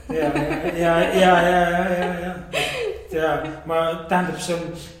 Ja, ma tähendab, see on...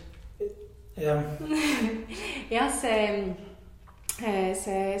 Jah,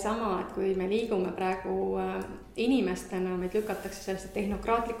 see sama, et kui me liigume praegu inimestena, meid lükatakse sellest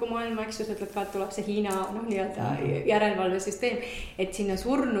tehnokraatliku maailma, eks ju, et tuleb see Hiina nii-öelda järelevalvesüsteem, et sinna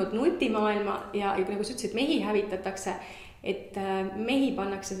surnud nutimaailma ja nagu sa ütlesid, mehi hävitatakse, et mehi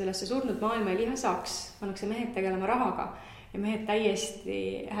pannakse sellesse surnud maailma ja lihasaks, pannakse mehed tegelema rahaga ja mehed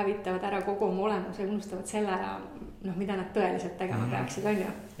täiesti hävitavad ära kogu oma olemuse ja unustavad selle ära, mida nad tõeliselt tegema peaksid, on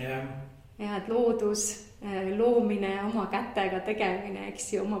ju? Ja, et loodus, loomine, oma kätega tegemine,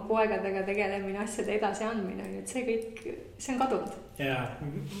 eks ju, oma poegadega tegelemine, asjade edasi andmine, et see kõik, see on kadunud. Ja,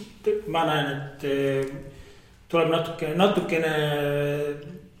 ma näen, et tuleb natukene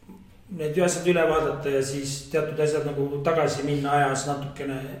need asjad üle vaadata ja siis teatud asjad nagu tagasi minna ajas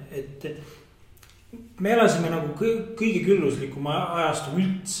natukene, et me elasime nagu kõige külluslikuma ajastum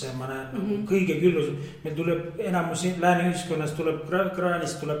üldse, ma näen, nagu kõige küllus, meil tuleb enamus lääne ühiskonnas tuleb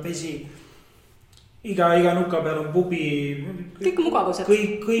kraanist, tuleb vesi. iga nuka peal on pubi. Kõik mugavused.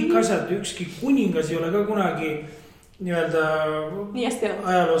 Kõik asjad, ükski kuningas ei ole ka kunagi nii-öelda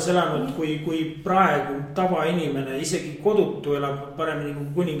ajaloos elanud, kui praegu tavainimene, isegi kodutu elab paremini kui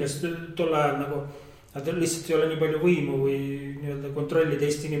kuningas tol ajal nagu. Nad lihtsalt ei ole nii palju võimu või nii-öelda kontrolli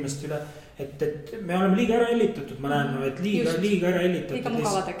teist inimest üle. Et me oleme liiga ära hellitatud, ma näen, et liiga ära hellitatud. Liiga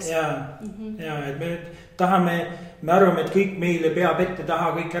mugavadeks. Ja, et me tahame, me arvame, et kõik meile peab ette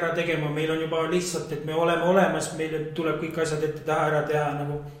taha kõik ära tegema. Meil on juba lihtsalt, et me oleme olemas, meile tuleb kõik asjad ette taha ära teha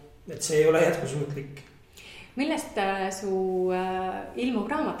nagu, et see ei ole jätkusuutlik. Millest su ilmuv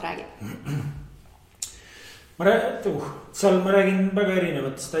raamat räägib? Seal ma räägin väga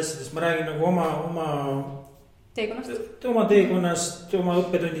erinevatest asjadest, ma räägin nagu oma teekonnast, oma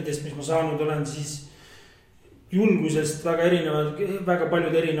õppetundidest, mis ma saanud olen, siis julgusest väga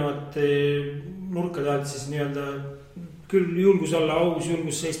paljud erinevad nurkade alt siis nii-öelda küll julgus olla aus,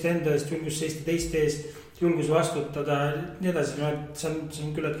 julgus seista enda eest, julgus seista teiste eest, julgus vastutada, nii edasi, see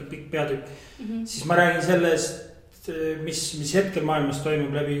on küllaltki pikk peatükk. Siis ma räägin sellest, mis hetkel maailmas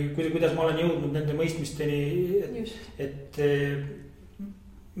toimub läbi, kuidas ma olen jõudnud nende mõistmisteni, et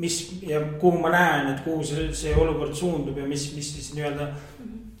mis ja kuhu ma näen, et kuhu see olukord suundub ja mis siis nii-öelda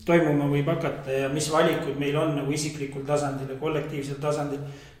toimuma võib hakata ja mis valikud meil on nagu isiklikul tasandil ja kollektiivsel tasandil,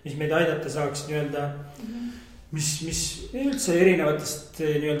 mis meid aidata saaks nii-öelda, mis üldse erinevatest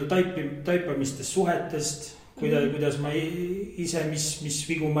nii-öelda taipamistest, suhetest, kuidas ma ise, mis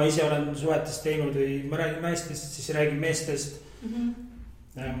vigu ma ise olen suhetes teinud või ma räägin naistest, siis räägin meestest.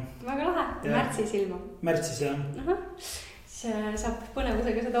 Väga lahe, märtsis ilmub. Märtsis, jah. See saab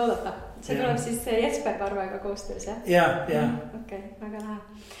põnevusega seda oodata. See tuleb siis Jesper Karvega koostöös, jah? Ja. Okei, väga lahe.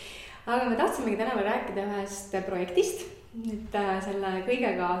 Aga me tahtsimegi täna rääkida ühest projektist. Nüüd selle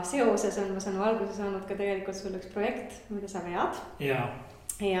kõigega seoses on, ma saan alguse saanud ka tegelikult sul üks projekt, mida sa vead. Ja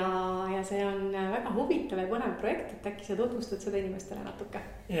see on väga huvitav ja põnev projekt, et äkki sa tutvustad seda inimestele natuke.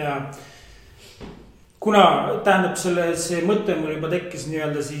 Ja kuna tähendab see mõte mul juba tekkis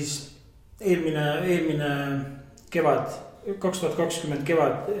nii-öelda siis eelmine kevad, 2020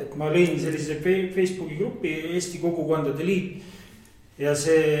 kevad, et ma lõin sellise Facebooki grupi Eesti Kogukondade Liit ja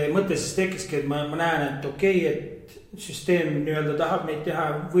see mõte siis tekkiski, et ma näen, et okei, et süsteem nii-öelda tahab meid teha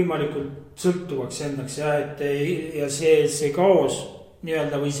võimalikult sõltuvaks endaks ja see kaos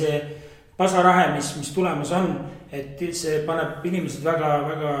nii-öelda või see pasarahe, mis tulemas on, et see paneb inimesed väga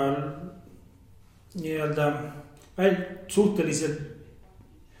nii-öelda suhteliselt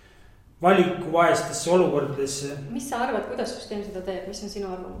valikuvaestesse olukordadesse. Mis sa arvad, kuidas süsteem seda teeb, mis on sinu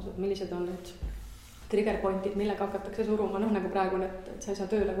arvamused, millised on need trigger pointid, millega hakatakse suruma, nagu praegu, et sa ei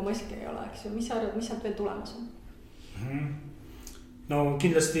saa tööle, kui maski ei ole, eks ju, mis sa arvad, mis sealt veel tulemas on? No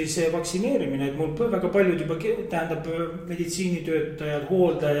kindlasti see vaktsineerimine, et mul väga paljud juba tähendab meditsiinitöötajad,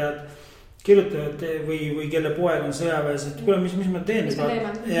 hooldajad, kirjutajad või kelle poeg on sõjaväes, et kuule, mis ma teen?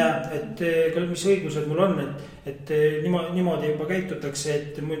 Ja, et mis õigused mul on, et niimoodi juba käitutakse,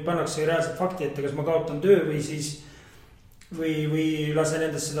 et mul pannakse reaalselt fakti, et kas ma kaotan töö või siis või lasen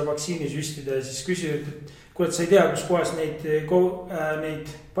endast seda vaktsiini süstida ja siis küsivad, et kuule, sa ei tea, kus kohas neid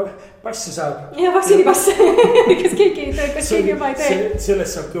passe saab. Ja vaktsiinipasse, kas keegi juba ei tee.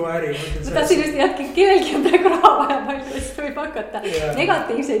 Sellest saab kõva äri. Ma tahtsin just jätki, kellelgi on praegu raha vaja palju, siis võib hakata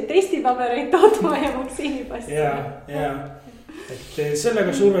negatiivseid testipabereid tootma ja vaktsiinipassi. Ja, et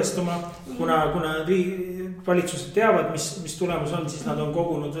sellega survestama, kuna valitsused teavad, mis tulemus on, siis nad on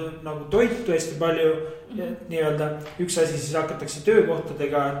kogunud nagu toitu hästi palju. Nii-öelda üks asi siis hakatakse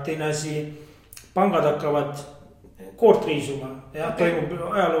töökohtadega, teine asi pangad hakkavad koort riisuma ja toimub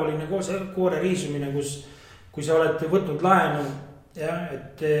ajalooline koore riisumine, kui sa oled võtnud laenu ja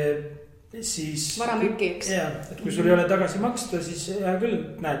et siis varamüüki, eks. Ja, et kui sul ei ole tagasi maksta, siis hea küll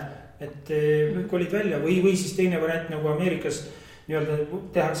näed, et kolid välja või siis teine variant nagu Ameerikas nii-öelda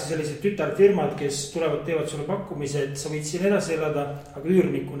tehakse sellised tütarfirmad, kes tulevad, teevad sulle pakkumise, et sa võid siin edasi elada, aga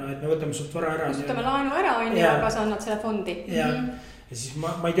üürnikuna, et me võtame sult vara ära. Võtame laenu ära, aga sa annad selle fondi. Ja siis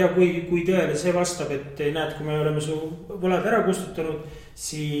ma ei tea, kui tõele see vastab, et näed, kui me oleme su võlad ära kustutanud,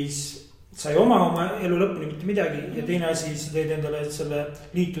 siis sa ei oma elu lõpuni mitte midagi ja teine asi, sa teed endale selle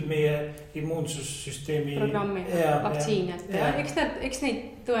liitud meie immuunsussüsteemi programmi, vaktsiin, eks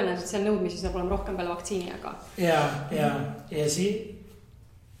neid tõenäoliselt seal nõudmisi saab olema rohkem peale vaktsiini, aga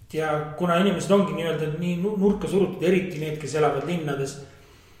ja kuna inimesed ongi nii-öelda nii nurka surutud, eriti need, kes elavad linnades,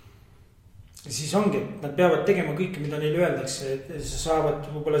 siis ongi, et nad peavad tegema kõike, mida neile öeldakse, et saavad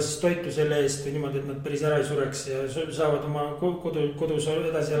võib-olla siis toitu selle eest või niimoodi, et nad päris ära ei sureks ja saavad oma kodus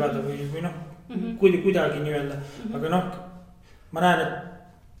edasi elada või kuidagi nii-öelda. Aga ma näen, et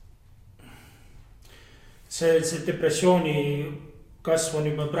see depressiooni kasv on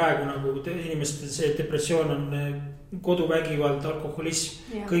juba praegu nagu inimestel see depressioon on koduvägivald, alkoholism,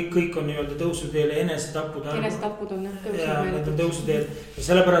 kõik on nii-öelda tõusuteel ja enesetapud on tõusuteel ja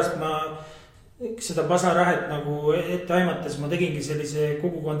sellepärast ma seda pasarahet nagu ette aimates ma tegingi sellise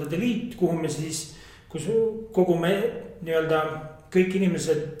kogukondade liit, kuhu me siis, kus kogume nii-öelda kõik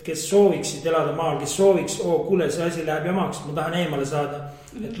inimesed, kes sooviksid elada maal, kes sooviks, kuule, see asi läheb jamaks, ma tahan eemale saada.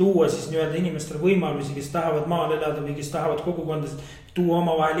 Et luua siis nii-öelda inimestele võimalusi, kes tahavad maal elada või kes tahavad kogukondasid, tuua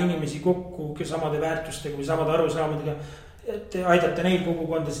omavahel inimesi kokku, kes samade väärtustega või samade arusaamadega, et aidata neil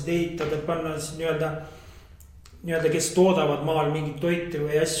kogukondasid ehitada, panna siis nii-öelda, kes toodavad maal mingit toite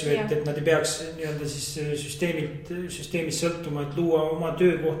või asju, et nad ei peaks nii-öelda siis süsteemist sõltuma, et luua oma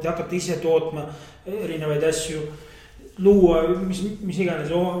töökohti, hakata ise tootma erinevaid asju, luua mis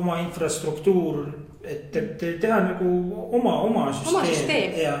iganes oma infrastruktuur, et teha nagu oma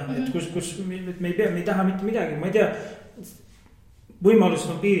süsteem. Ja, et kus me ei taha mitte midagi, ma ei tea, võimalused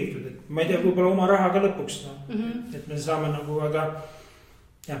on piiritud, et ma ei tea, võib-olla oma raha ka lõpuks, et me saame nagu, aga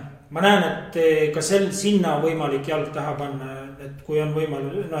jah, ma näen, et ka sinna võimalik jalg taha panna, et kui on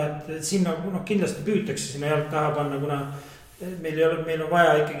võimalus, et sinna kindlasti püütakse sinna jalg taha panna, kuna meil on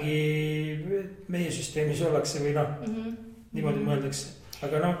vaja ikkagi, meie süsteemis ollakse või niimoodi mõeldakse.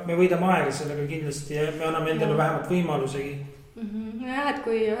 Aga me võidame aega sellega kindlasti ja me anname endale vähemalt võimalusegi. Jah, et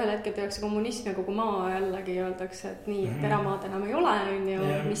kui ühel hetkel tehakse kommunism ja kogu maa jällegi öeldakse, et nii, et eramaad enam ei ole,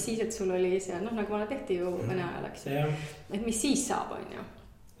 mis siis, et sul oli see, nagu vana tehti ju Vene ajal, eks. Et mis siis saab, on ju.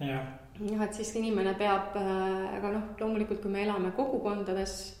 Et siis inimene peab, aga loomulikult, kui me elame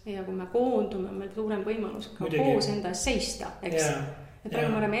kogukondades ja kui me koondume, meil suurem võimalus ka koos enda ees seista, eks. Et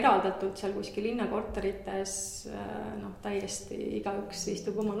praegu me oleme eraldatult seal kuskil linnakorterites, täiesti igaüks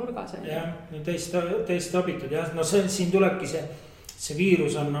istub oma nurgas. Jah, täiesti abitud, jah. Siin tulebki see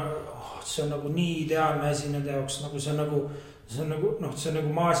viirus on, see on nagu nii ideaalne asi nende jaoks, nagu see on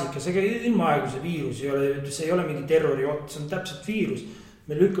nagu maasikas, ega ilmaaegu see viirus see ei ole mingi terroriot, see on täpselt viirus.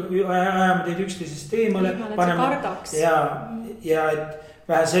 Me ajame teid üksteisest eemale, ja et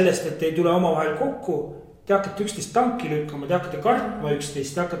vähe sellest, et ei tule omavahel kokku, te hakkate üksteist tanki lükkama, te hakkate kartma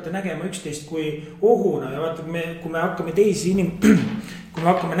üksteist, te hakkate nägema üksteist kui ohuna ja vaata, kui me hakkame kui me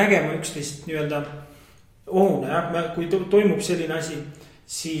hakkame nägema üksteist nii-öelda ohuna, kui toimub selline asi,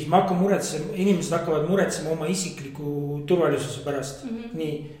 siis ma hakkan inimesed hakkavad muretsema oma isikliku turvalisuse pärast.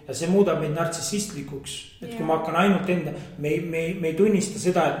 Nii, ja see muudab meid nartsissistlikuks, et kui ma hakkan ainult enda, me ei tunnista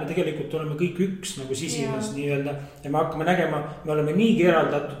seda, et me tegelikult oleme kõik üks nagu sisimas nii-öelda ja me hakkame nägema, me oleme niigi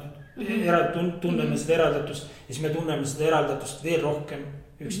eraldatud, tunneme seda eraldatust ja siis me tunneme seda eraldatust veel rohkem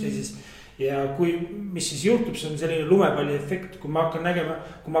üksteises. Ja mis siis juhtub, see on selline lumepalli efekt, kui ma hakkan nägema,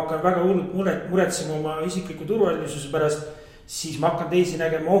 kui ma hakkan väga hullult muretsema oma isikliku turvalisuse pärast, siis ma hakkan teisi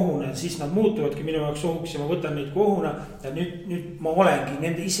nägema ohuna ja siis nad muutuvadki minu jaoks ohuks ja ma võtan neid kui ohuna ja nüüd ma olengi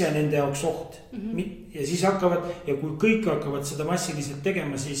nende jaoks oht. Ja siis hakkavad, ja kui kõik hakkavad seda massiliselt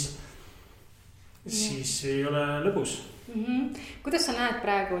tegema, siis ei ole lõbus. Kuidas sa näed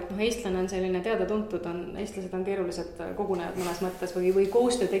praegu, et eestlane on selline teada-tuntud, eestlased on keerulised kogunejad mõnes mõttes või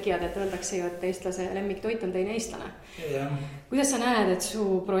koostöötegijad, et öeldakse ju, et eestlase lemmiktoit on teine eestlane. Kuidas sa näed, et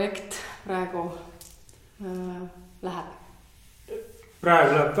su projekt praegu läheb? Praegu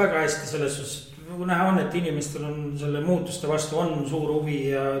läheb väga hästi selles suhtes, näha on, et inimestel on selle muutuste vastu on suur huvi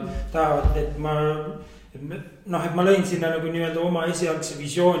ja tahavad, et ma lõin sinna nagu nii-öelda oma esialgse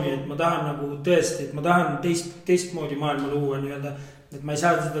visiooni, et ma tahan nagu tõesti, et ma tahan teistmoodi maailma luua nii-öelda, et ma ei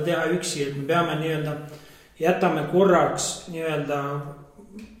saa seda teha üksi, et me peame nii-öelda, jätame korraks nii-öelda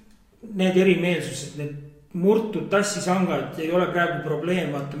need erimeelsused, need murtud tassisangad ei ole praegu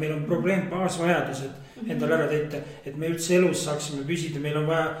probleem, vaata meil on probleem baasvajadused endal ära täita, et me üldse elus saaksime püsida, meil on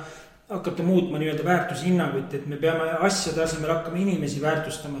vaja hakata muutma nii-öelda väärtushinnanguid, et me peame asjade asemel hakkama inimesi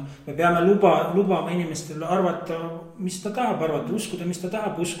väärtustama. Me peame lubama inimestele arvata, mis ta tahab arvata, uskuda, mis ta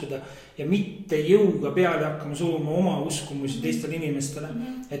tahab uskuda ja mitte jõuga peale hakkama suruma oma uskumusi teistele inimestele.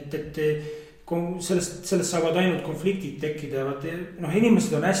 Et sellest saavad ainult konfliktid tekkida.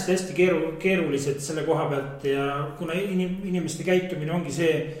 Inimesed on hästi keerulised selle koha pealt ja kuna inimeste käitumine ongi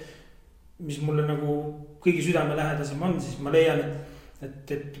see, mis mulle nagu kõigi südame lähedasem on, siis ma leian,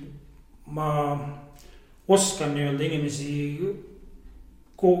 et ma oskan nii-öelda inimesi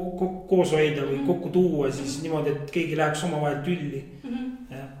koos hoida või kokku tuua siis niimoodi, et keegi läheks omavahel tülli.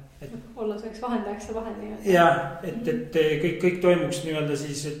 Olla selleks vahendajaks ja vahel nii-öelda. Ja, et kõik toimuks nii-öelda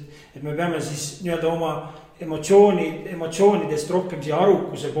siis, et me peame siis nii-öelda oma emotsioonidest rohkem siia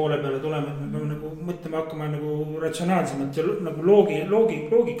arukuse poole peale tulema, et me peame nagu mõtlema hakkama nagu ratsionaalsemalt ja nagu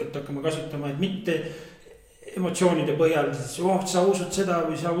loogikat hakkama kasutama, et mitte emotsioonide põhjal, siis sa usud seda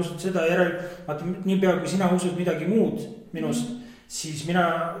või sa usud seda vaata, nii pea kui sina usud midagi muud minust, siis mina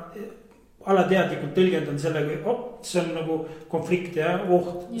alateadlikult tõlgendan sellega, see on nagu konflikt ja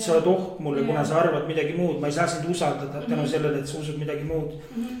oht, sa oled oht mulle, kuna sa arvad midagi muud, ma ei saa sind usaldada tänu sellele, et sa usud midagi muud.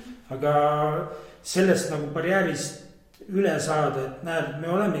 Aga sellest nagu barjäärist üle saada, et näed,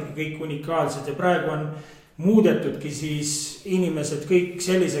 me olemegi kõik unikaalsed ja praegu on muudetudki siis inimesed kõik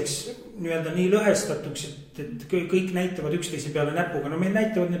selliseks nii-öelda nii lõhestatuks, et kõik näitavad üksteise peale näpuga. No meil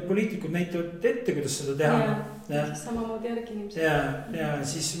näitavad, need poliitikud näitavad ette, kuidas seda teha. Ja samamoodi järgi inimesed. Ja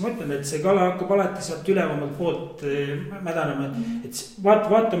siis ma ütlen, et see kala hakkab alati sealt ülevamalt poolt mädanema. Et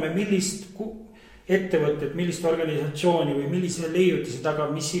vaatame, millist ettevõtet, millist organisatsiooni või millise leiutise taga,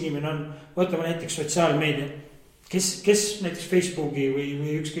 mis inimene on. Võtame näiteks sotsiaalmeedia. Kes näiteks Facebooki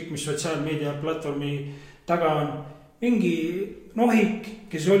või ükskõik mis sotsiaalmeedia platvormi taga on mingi nohik,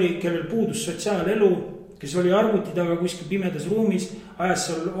 kellel puudus sotsiaalelu, kes oli arvuti taga kuskil pimedas ruumis, ajas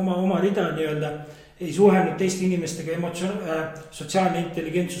seal oma rida nii-öelda, ei suhelnud teiste inimestega, sotsiaalne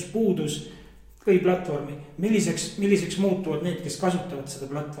intelligentsus puudus, või platvormi. Milliseks muutuvad need, kes kasutavad seda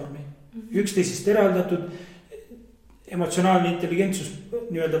platvormi? Üksteisest eraldatud, emotsionaalne intelligentsus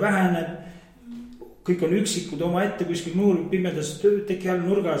nii-öelda väheneb, kõik on üksikud oma ette kuskil muul pimedas teki all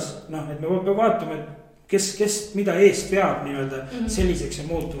nurgas, et me peame vaatama, kes mida eest veab nii-öelda selliseks ja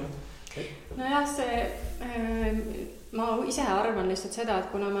muutuvad. Nojah, ma ise arvan lihtsalt seda, et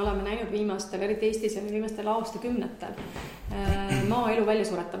kuna me oleme näinud viimastel, eriti Eestis ja viimastel aastakümnetel maaelu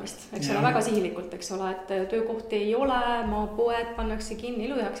väljasuretamist, eks ole, väga sihilikult, eks ole, et töökohti ei ole, maapoed pannakse kinni,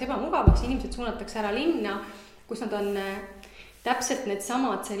 elu tehakse ebamugavaks, inimesed suunatakse ära linna, kus nad on täpselt need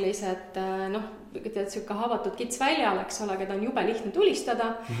samad sellised, siuke haavatud kits väljal, eks ole, keda on jube lihtne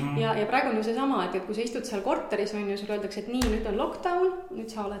tulistada ja praegu on ju see sama, et kui sa istud seal korteris, on ju, sul öeldakse, et nii, nüüd on lockdown, nüüd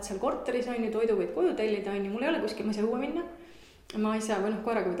sa oled seal korteris, on ju, toidu võid koju tellida, on ju, mul ei ole kuskil, ma ei saa õue minna, ma ei saa, või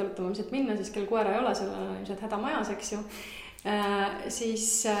koeraga võid alutama ilmselt minna, siis kel koera ei ole, seal on ilmselt hädamajas, eks ju. Siis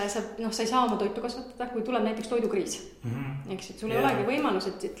sa ei saa oma toitu kasvatada, kui tuleb näiteks toidukriis. Eks, et sul ei olegi võimalus,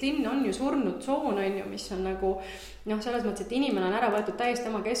 et linn on ju surnud tsoon, on ju, mis on nagu selles mõttes, et inimene on ära võetud täiesti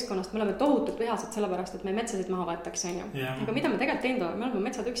oma keskkonnast, me oleme tohutult vihased sellepärast, et me metsasid maha võetakse, on ju. Aga mida me tegelikult teinud oleme, me oleme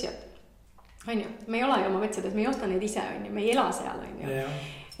metsatöksijad. On ju, me ei ole ju oma metsades, me ei osta neid ise, on ju, me ei ela seal, on ju.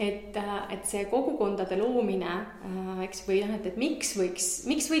 Et see kogukondade loomine, eks, või et miks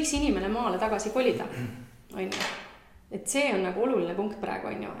võiks inimene maale tagasi kolida, on ju. Et see on nagu oluline punkt praegu,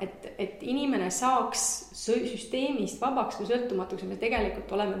 on ju, et inimene saaks süsteemist vabaks või sõltumatuks, me tegelikult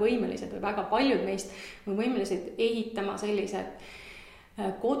oleme võimelised või väga paljud meist on võimelised ehitama sellised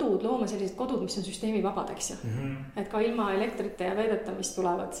kodud, looma sellised kodud, mis on süsteemi vabad, eks ju. Et ka ilma elektrite ja veedeta, mis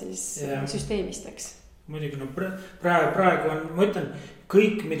tulevad siis süsteemist, eks. Muidugi, praegu on, ma ütlen,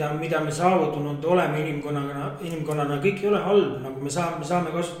 kõik, mida me saavutanud oleme inimkonnana, kõik ei ole halb, nagu me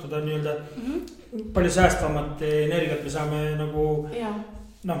saame kasutada nii-öelda palju säästvamat energiat, me saame nagu,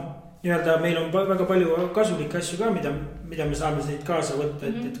 nii-öelda meil on väga palju kasulikke asju ka, mida me saame neid kaasa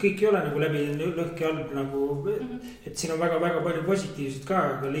võtta, et kõik ei ole nagu läbi lõhki halb, nagu, et siin on väga-väga palju positiivset ka,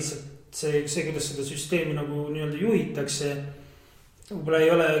 aga lihtsalt see, kuidas seda süsteemi nagu nii-öelda juhitakse, võib-olla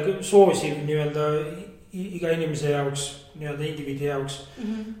ei ole soosiv nii-öelda iga inimese jaoks, nii-öelda indiviidi jaoks,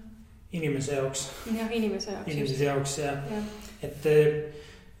 inimese jaoks. Jah, inimese jaoks. Et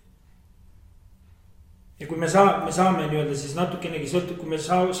ja kui me saame nii-öelda siis natukenegi sõltub, kui me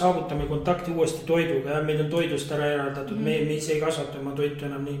saavutame kontakti uuesti toiduga ja meil on toidust ära eraldatud, me ise ei kasvata oma toitu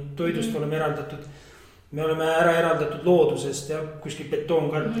enam nii, toidust oleme eraldatud, me oleme ära eraldatud loodusest ja kuskil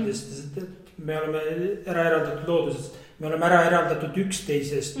betoonkartidest, me oleme ära eraldatud loodusest, me oleme ära eraldatud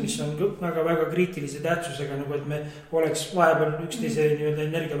üksteisest, mis on väga-väga kriitilise tähtsusega, nagu et me oleks vahepeal üksteise nii-öelda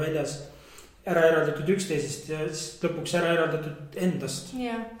energia väljas ära eraldatud üksteisest ja lõpuks ära eraldatud endast.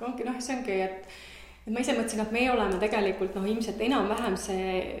 Ja, ongi, see ongi, et ma ise mõtlesin, et meie oleme tegelikult ilmselt enam-vähem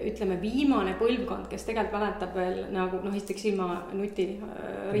see, ütleme, viimane põlvkond, kes tegelikult mäletab veel nagu esiteks ilma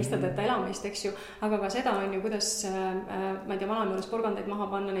nutiriistadeta elamist, eks ju, aga ka seda on ju, kuidas ma ei tea, vanameelus porgandeid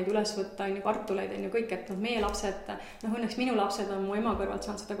maha panna, neid üles võtta, on ju, kartuleid, on ju kõik, et meie lapsed, õnneks minu lapsed on mu ema kõrvalt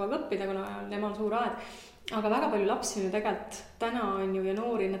saanud seda kogu õppida, kuna emal suur aed. Aga väga palju lapsi on ju tegelikult täna on ju ja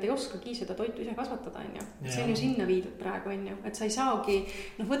noori, nad ei oskagi seda toitu ise kasvatada, on ju. See on ju sinna viidud praegu, on ju. Et sa ei saagi,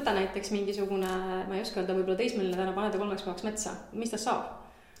 võtta näiteks mingisugune, ma ei oska öelda, võib-olla teismeline täna paneda 3 päevaks metsa. Mis ta saab?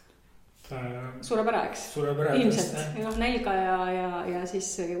 Suure pere, eks? Ilmselt. Nälga ja siis,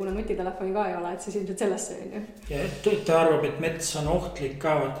 kuna nutitelefoni ka ei ole, et siis ilmselt sellesse on ju. Ja ta arvab, et mets on ohtlik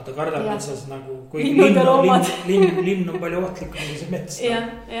ka, vaata, ta kardab metsas nagu, kui linn on palju ohtlik, kui see mets.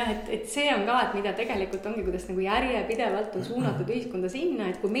 Jah, et see on ka, et mida tegelikult ongi, kuidas nagu järjepidevalt on suunatud ühiskonda sinna,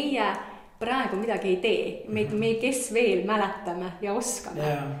 et kui meie praegu midagi ei tee, me kes veel mäletame ja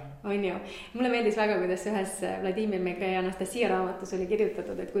oskame, on ju. Mulle meeldis väga, kuidas ühes Vladimir Megre ja Anastasia raamatus oli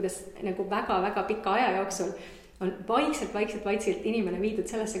kirjutatud, et kuidas nagu väga-väga pika aja jooksul on vaikselt inimene viidud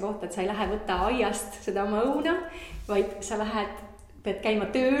sellesse kohta, et sa ei lähe võtta aiast seda oma õuna, vaid sa pead käima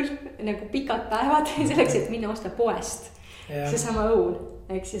tööl nagu pikad päevad selleks, et minna osta poest seesama õun,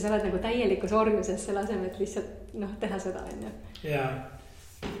 eks, ja sa oled nagu täielikus orjuses selle asemel, et lihtsalt teha seda, on ju.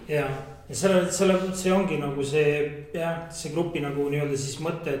 Ja see ongi nagu see grupi nagu nii-öelda siis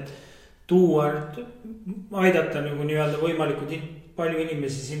mõte, et tuua, aidata nagu nii-öelda võimalikult palju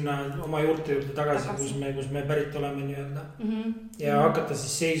inimesi sinna oma juurte juurde tagasi. Kus me pärit oleme nii-öelda. Ja hakata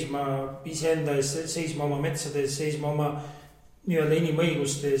siis seisma iseenda ees, seisma oma metsade ees, seisma oma nii-öelda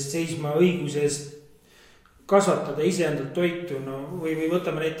inimõiguste eest, seisma õiguse eest kasvatada iseendalt toitu, või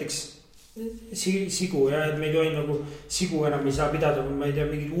võtame näiteks sigu, et me ei tohi nagu sigu enam ei saa pidada, või ma ei tea,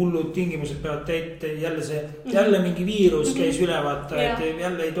 mingid hullud tingimused peavad jälle mingi viirus käis üle vaata, et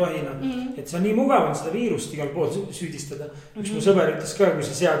jälle ei tohi et see on nii mugav on seda viirust igal pool süüdistada. Üks mu sõber ütles ka, kui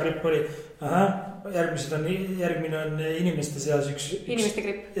see seagripp oli, järgmine on inimeste seas inimeste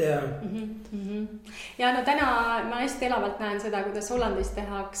gripp. Ja täna ma hästi elavalt näen seda, kuidas Hollandis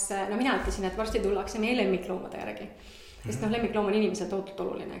tehakse, mina ütlesin, et varsti tullakse meie lemmikloomade järgi. Sest lemmikloom on inimesel tohutult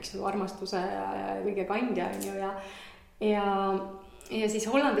oluline, eks ju, armastuse ja kõige kandja, on ju, ja siis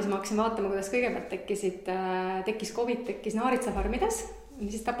Hollandis ma hakkasin vaatama, kuidas kõigepealt tekkis COVID, tekkis naaritsafarmides,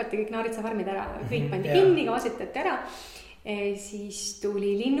 siis tapeti kõik naaritsafarmid ära, kõik pandi kinni, gaasitati ära, siis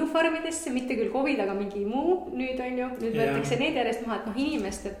tuli linnufarmidesse, mitte küll COVID, aga mingi muu nüüd, on ju, nüüd võetakse need järjest maha, et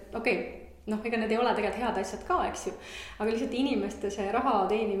inimest, et ega need ei ole tegelikult head asjad ka, eks ju, aga lihtsalt inimeste see raha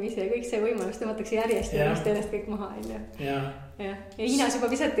teenimise ja kõik see võimalus tõmmatakse järjest kõik maha, on ju. Ja Hiinas juba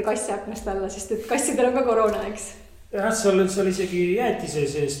visati kassi aknast alla, sest et kassidel on ka koroona, eks. Jah, seal isegi jäätise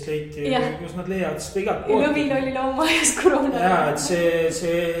seest leiti, kus nad leiavad seda igat poolt. Lõvil oli looma ajas koroona. Ja, et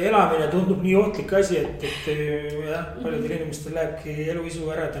see elamine tundub nii ohtlik asi, et paljudel inimestel lähebki eluisu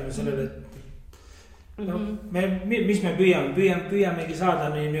ära tänu sellele, et mis me püüamegi saada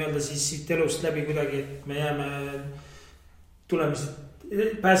nii-öelda siis siit elust läbi kuidagi, et me tuleme siit,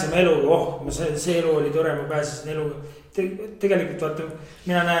 pääseme eluga, see elu oli tore, ma pääsesin eluga. Tegelikult vaata,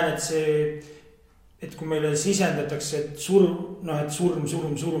 mina näen, et kui meile sisendatakse, et surm, aga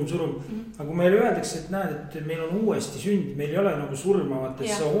kui meile öeldakse, et näed, et meil on uuesti sünd, meil ei ole nagu surmavat, et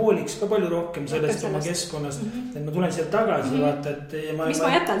sa hooliks ka palju rohkem sellest oma keskkonnast, et ma tulen siia tagasi, vaata, et mis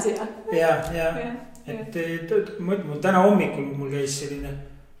ma jätan siia? Et mul täna hommikul mul käis selline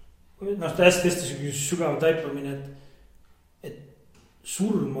hästi sügav taipamine, et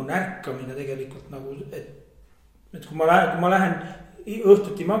surm on ärkamine tegelikult nagu, et kui ma lähen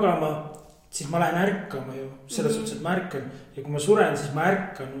õhtuti magama, siis ma lähen ärkama ju, selles suhtes, et ma ärkan, ja kui ma suren, siis ma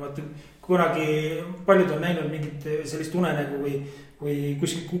ärkan, vaata kunagi paljud on näinud mingit sellist unenägu või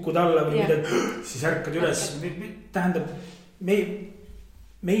kuskil kukud alla või midagi, siis ärkad üles, tähendab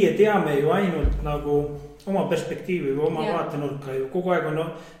meie teame ju ainult nagu oma perspektiivi või oma vaatenurka ju kogu aeg on,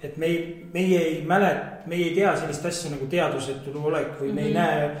 et meie ei tea sellist asja nagu teadusetu olek või me ei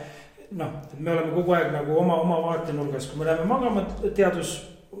näe, et me oleme kogu aeg nagu oma vaatenurgas, kui me läheme magama, teadus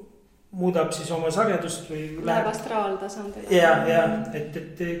muudab siis oma sagedust või läheb astraaltasandil.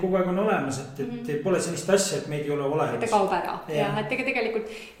 Et kogu aeg on olemas, et pole sellist asja, et meid ei ole olemas. Et ta kaob ära. Et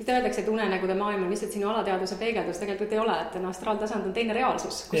tegelikult öeldakse, et unenägude maailm on lihtsalt sinu alateaduse peegeldus, tegelikult ei ole, et astraaltasand on teine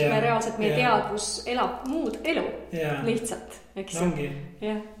reaalsus, kus me reaalselt meie teadvus elab muud elu lihtsalt, eks. Ongi.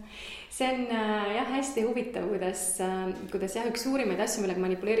 See on hästi huvitav, kuidas üks suurimaid asju, millega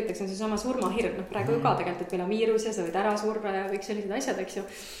manipuleeritakse, on see sama surmahirm. Praegu ka tegelikult, et meil on viirus ja sa võid ära surra ja kõik sellised asjad, eks ju.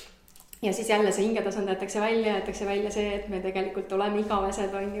 Ja siis jälle see hingetasand jätakse välja see, et me tegelikult oleme igavesed,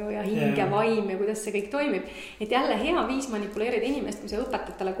 on ju, ja hinge vaim ja kuidas see kõik toimib. Et jälle hea viis manipuleerida inimest, kui sa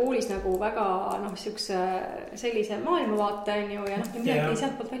õpetad talle koolis nagu väga sellise maailmavaate, on ju, ja midagi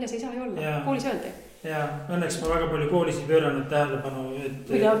sealt poolt väljas ei saa ju olla. Koolis öeldi. Ja õnneks ma väga palju koolis ei pööranud tähelepanu.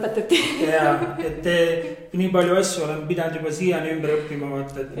 Mida õpetati. Et nii palju asju olen pidanud juba siiani ümber õppima,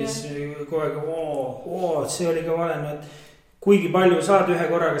 vaata, et mis kogu aeg, see oli ka vale, et kuigi palju saad ühe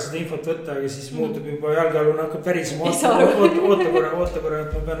korraga seda infot võtta, aga siis muutub juba jalgealun hakkab värisema. Oota korra,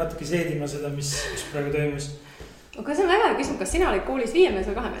 et ma pean natuke seedima seda, mis praegu toimus. Aga see on väga küsimus, kas sina olid koolis 5 mees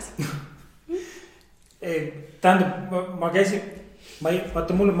või 2 mees? Tähendab, ma käisin,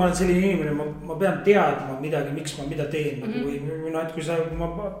 vaata mulle, ma olen selline inimene, ma pean teadma midagi, miks ma mida teen. Või et kui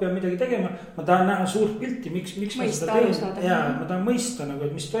ma pean midagi tegema, ma tahan näha suurt pilti, miks ma seda teen. Ma tahan mõista, et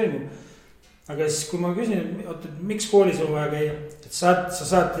mis toimub. Aga siis, kui ma küsin, miks koolis on vaja käia, et sa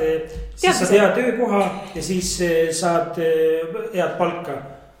saad hea töökoha ja siis saad head palka.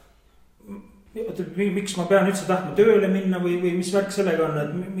 miks ma pean üldse tahtma tööle minna või mis värk sellega on,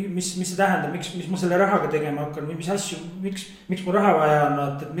 et mis see tähendab, miks ma selle rahaga tegema hakkan või mis asju, miks mul raha vaja on,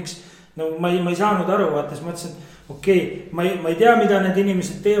 et miks, no ma ei saanud aru, vaata, siis mõtlesin, okei, ma ei tea, mida need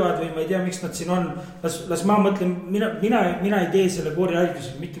inimesed teevad või ma ei tea, miks nad siin on. Las ma mõtlen, mina ei tee selle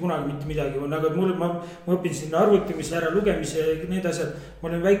kooriharidusega mitte kunagi mitte midagi, aga ma õpin siin arvutamise, ära lugemise ja need asjad. Ma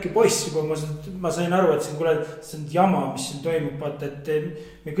olin väike poiss juba, ma sain aru, et see on jama, mis siin toimub, vaata, et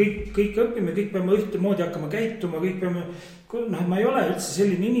me kõik õpime, kõik peame ühte moodi hakkama käituma, kõik peame, ma ei ole üldse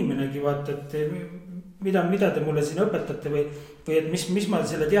selline inimenegi, vaata, et mida te mulle siin õpetate või et mis ma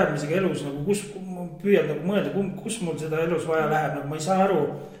selle teadmisega elus nagu püüad nagu mõelda, kus mul seda elus vaja läheb, nagu ma ei saa aru,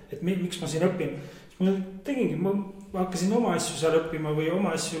 et miks ma siin õpin. Ma tegingi, ma hakkasin oma asju seal õppima või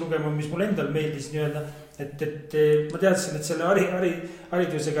oma asju lugema, mis mul endal meeldis nii-öelda, et ma teadsin, et selle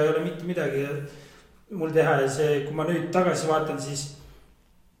haridusega ei ole mitte midagi mul teha ja see, kui ma nüüd tagasi vaatan, siis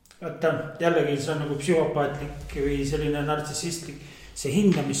vaata, jällegi see on nagu psühhopaatlik või selline nartsissistlik, see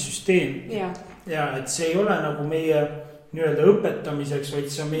hindamissüsteem ja et see ei ole nagu meie nii-öelda õpetamiseks, vaid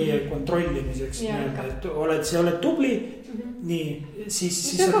see on meie kontrollimiseks, et sa oled tubli, nii, siis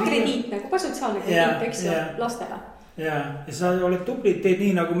see on ka krediit, nagu ka sotsiaalne krediit, eks ju, lastele. Ja sa oled tubli, teed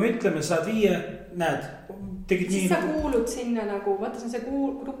nii, nagu me ütleme, saad 5, näed, tegid nii. Siis sa kuulud sinna nagu, vaata, see on see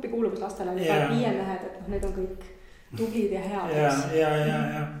gruppi kuuluvus lastele, 5 mehed, et need on kõik tublid ja head.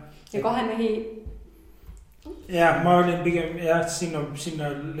 Ja 2 mehi. Ja ma olin pigem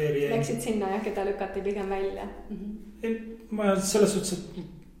sinna leeri. Läksid sinna keda lükati pigem välja. Ma selles suhtes, et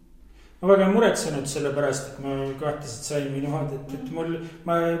ma väga muretsenud selle pärast, et ma kahtlaselt sain minuhad, et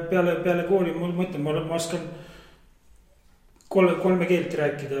ma peale kooli, ma mõtlen, ma oskan 3 keelt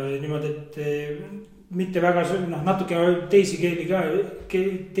rääkida niimoodi, et mitte väga, natuke teisi keeli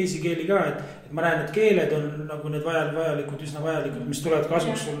ka, et ma näen, et keeled on nagu need vajalikud, üsna vajalikud, mis tulevad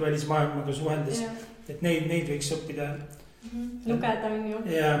kasuks sul välismaailmaga suhendes, et neid võiks õppida. Lugeda on ju,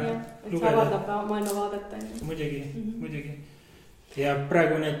 et see avaldab maailmavaadet on ju. Muidugi. Ja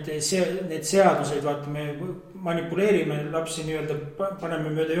praegu need seadused, vaata, me manipuleerime lapsi nii-öelda, paneme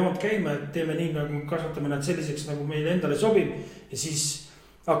mööda joont käima, et teeme nii, nagu kasvatame nad selliseks, nagu meile endale sobib. Ja siis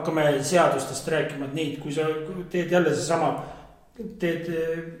hakkame seadustest rääkima, et nii, kui sa teed jälle seesama, teed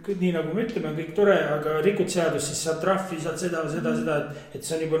nii, nagu me ütleme, on kõik tore, aga rikud seadust, siis saad trahvi, saad seda, et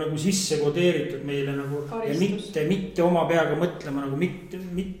see on juba nagu sisse kodeeritud meile nagu. Karistus. Ja mitte oma peaga mõtlema, nagu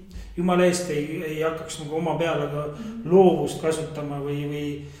jumala eest ei hakkaks nagu oma peal, aga loovust kasutama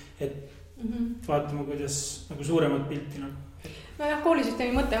või et vaatama, kuidas nagu suuremat pilti nagu. No jah,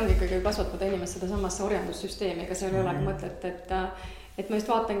 koolisüsteemi mõte ongi ikkagi kasvatada inimest seda samasse orjandussüsteemi, ega seal ei olegi mõtet, et ma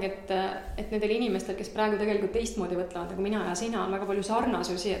just vaatangi, et nendel inimestel, kes praegu tegelikult teistmoodi võtlevad, nagu mina ja sina, on väga palju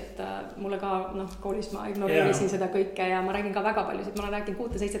sarnasusi, et mulle ka koolis ma ignoreerisin seda kõike ja ma räägin ka väga paljusid, ma olen rääkinud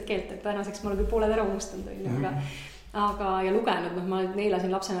 6-7 keelt, et tänaseks ma olen küll pooled ära unustanud, aga ja lugenud, ma neelasin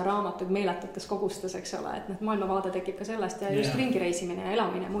lapsena raamatuid meeletutes kogustes, eks ole, et maailmavaade tekib ka sellest ja just ringireisimine ja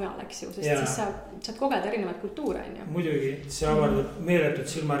elamine mujal, eks ju, sest siis saad kogeda erinevad kultuure, on ju. Muidugi, see avardab meeletut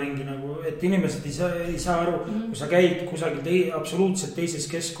silmaringi nagu, et inimesed ei saa aru, kui sa käid kusagil absoluutselt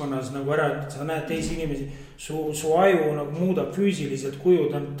teises keskkonnas nagu ära, sa näed teisi inimesi, su aju nagu muudab füüsiliselt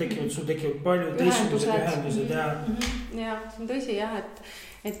kujud, sul tekivad palju teistsugused ühendused ja see on tõsi jah,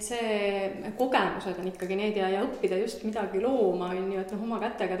 et see kogemused on ikkagi need ja õppida just midagi looma on ju, et oma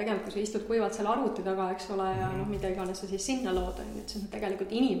kätega tegelikult, kui sa istud kuivalt selle arvuti taga, eks ole, ja mida iganes sa siis sinna lood on, et see on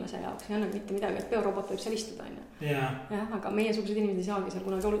tegelikult inimese jaoks ei anna mitte midagi, et peorobot võib seal istuda on ju. Aga meiesugused inimesed ei saagi seal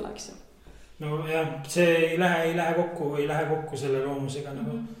kunagi olla, eks ju. No jah, see ei lähe kokku selle loomusega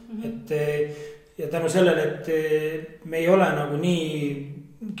nagu, et ja tänu sellele, et me ei ole nagu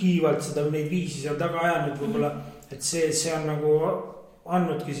nii kiivalt seda neid viisi seal taga ajanud võib-olla, et see on nagu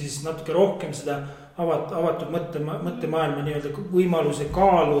andnudki siis natuke rohkem seda avatud mõttemaailma nii-öelda võimaluse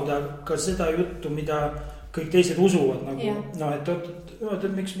kaaluda ka seda juttu, mida kõik teised usuvad nagu, et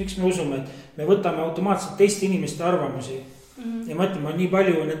miks me usume, et me võtame automaatselt teiste inimeste arvamusi ja ma ütlen, ma nii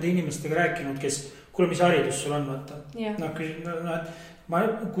palju nende inimestega rääkinud, kes, kuule, mis haridus sul on, vaata,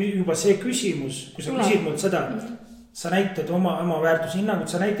 kui juba see küsimus, kui sa küsid mult seda, sa näitad oma väärtushinnangut,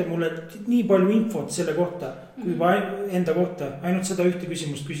 sa näitad mulle nii palju infot selle kohta, kui juba enda kohta, ainult seda ühte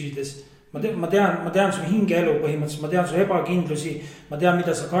küsimust küsides. Ma tean su hingeelu põhimõtteliselt, ma tean su ebakindlusi, ma tean,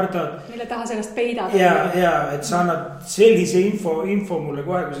 mida sa kardad. Mille taha sellest peidad. Ja, et sa annad sellise info mulle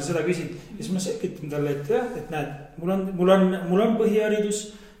kohe, kui sa seda küsid. Ja siis ma selgitan talle, et näed, mul on põhiharidus.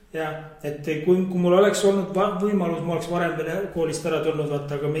 Ja, et kui mul oleks olnud võimalus, ma oleks varem veel koolist ära tulnud,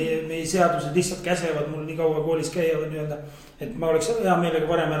 vaata, aga meie seadused lihtsalt käsevad mul nii kaua koolis käia, et ma oleks hea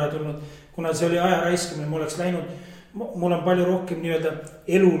meelega varem ära tulnud, kuna see oli aja raiskamine, ma oleks läinud mul on palju rohkem nii-öelda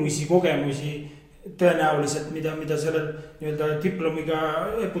elulisi kogemusi tõenäoliselt, mida sellel nii-öelda diplomiga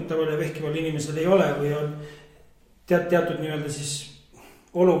eputaval ja vehkival inimesel ei ole või on teatud nii-öelda siis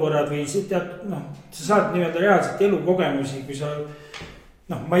olukorrad või sa saad nii-öelda reaalselt elukogemusi, kui sa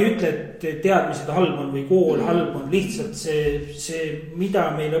ma ei ütle, et teadmised halb on või kool halb on, lihtsalt see, mida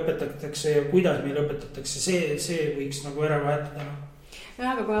meil õpetatakse ja kuidas meil õpetatakse, see võiks nagu ära vahetada.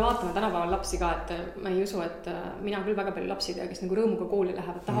 Aga kui me vaatame tänapäeval lapsi ka, et ma ei usu, et mina küll väga palju lapsi tea, kes nagu rõõmuga kooli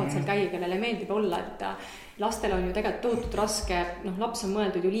lähevad, tahavad seal käia, kellele meeldib olla, et lastel on ju tegelikult tohutud raske, laps on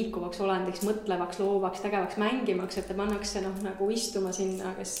mõeldud ju liikuvaks olendiks, mõtlevaks, loovaks, tegevaks, mängimaks, et ta pannakse nagu istuma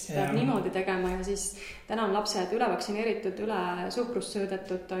sinna, kes peab niimoodi tegema ja siis täna on lapsed üle vaktsineeritud, üle suhkrust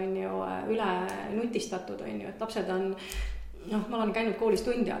söödetud, on ju, üle nutistatud, on ju, et lapsed on, ma olen käinud koolis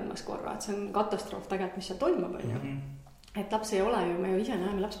tundi andmas korra, et see on katastroof tegelikult, mis seal toimub, on ju. Et laps ei ole ju, me ju ise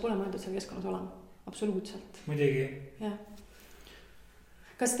näeme, laps pole mõeldud seal keskkonnas olema. Absoluutselt. Muidugi. Ja.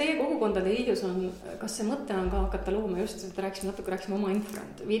 Kas teie kogukondade liidus on, kas see mõte on ka hakata looma just, et rääkisime oma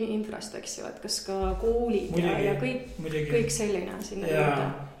infrast, eks ju, et kas ka koolid muidugi, ja kõik selline sinna juurde?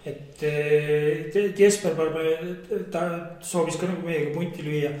 Et Jesper ta soovis ka nagu meiega punti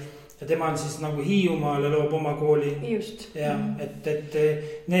lüüa ja tema on siis nagu Hiiumaal ja loob oma kooli. Just. Ja, et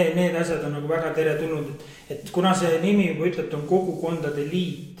need asjad on nagu väga teretulnud, et kuna see nimi juba ütleb, on kogukondade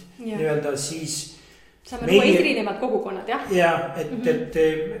liit, nii-öelda siis saame luua erinevad kogukonnad, jah? Ja, et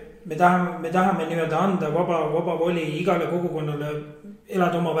me tahame nii-öelda anda vaba voli igale kogukonnale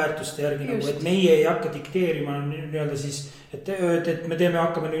elada oma väärtuste järgi, nagu, et meie ei hakka dikteerima nii-öelda siis, et me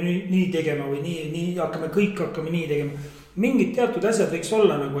hakkame nii tegema või nii hakkame nii tegema. Mingid teatud asjad võiks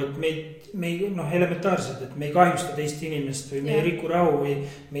olla nagu, et me elementaarselt, et me ei kahjusta teist inimest või me ei riku rahu või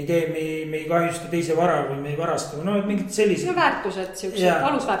me ei kahjusta teise vara või me ei varasta või mingid sellised. Väärtused,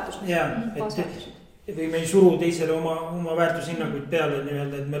 alusväärtused. Või me ei suru teisele oma väärtushinnaguid peale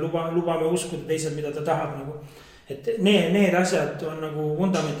nii-öelda, et me lubame uskuda teisel, mida ta tahab nagu. Et need asjad on nagu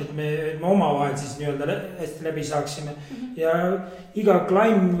vundament, et me omavahel siis nii-öelda hästi läbi saaksime. Ja iga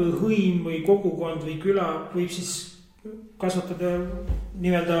klaim või hõim või kogukond või küla võib siis kasvatada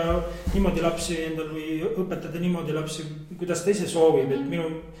nii-öelda niimoodi lapsi endal või õpetada niimoodi lapsi, kuidas ta ise soovib, et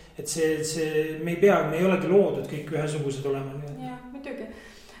me ei olegi loodud kõik ühesugused olema. Ja, muidugi.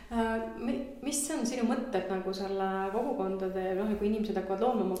 Mis on sinu mõtted nagu selle kogukondade, kui inimesed hakkavad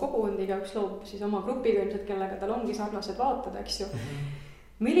looma oma kogukondi, igaüks loob siis oma grupiga ilmselt, kellega tal ongi sarnased vaated, eks ju.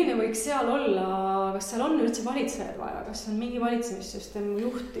 Milline võiks seal olla, kas seal on üldse valitsejad vaja, kas on mingi valitsemissüsteem,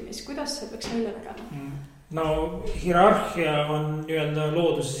 juhtimis, kuidas see peaks välja nägema? No hierarhia on nii-öelda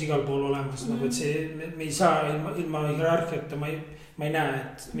looduses igal pool olemas, nagu et see, me ei saa ilma hierarhiata, ma ei näe,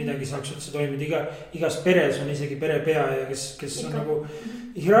 et midagi saaks üldse toimida, igas peres on isegi perepea ja kes on nagu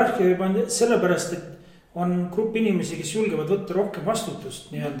hierarhia juba sellepärast, et on grupp inimesi, kes julgevad võtta rohkem vastutust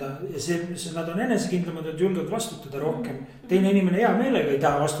nii-öelda ja nad on enesekindlamad, et julgevad vastutada rohkem. Teine inimene hea meelega ei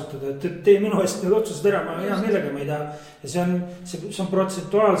taha vastutada, et tee minu eest need otsused ära, ma hea meelega ma ei taha. Ja see on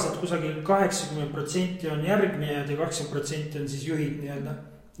protsentuaalselt kusagil 80% on järgnejad ja 20% on siis juhid nii-öelda.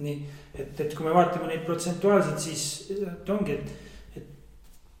 Nii, et kui me vaatame neid protsentuaalselt, siis ongi, et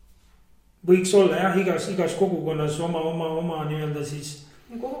võiks olla jah, igas kogukonnas oma nii-öelda siis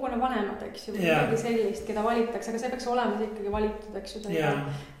kogukonna vanemad, eks ju, midagi sellist, keda valitakse, aga see peaks olema ikkagi valitud, eks ju,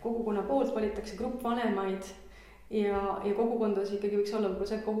 kogukonna poolt valitakse grupp vanemaid ja kogukondades ikkagi võiks olla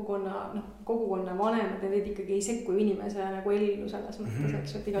see kogukonna vanemad, need ikkagi ei sekku inimese nagu ellu selles mõttes,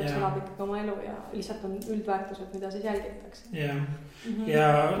 eks ju, et igaüks elab ikkagi oma elu ja lihtsalt on üldväärtused, mida siis jälgitakse. Ja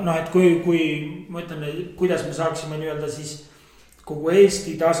et kui ma ütlen, kuidas me saaksime nii-öelda siis kogu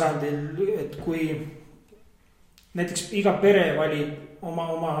Eesti tasandil, et kui näiteks iga pere valib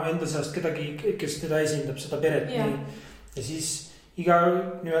oma enda seast kedagi, kes teda esindab seda peret ja siis iga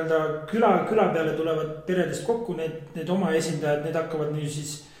nii-öelda küla peale tulevad peredest kokku need oma esindajad, need hakkavad nii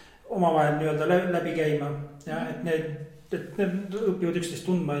siis omavahel nii-öelda läbi käima ja et need õpivad üksteist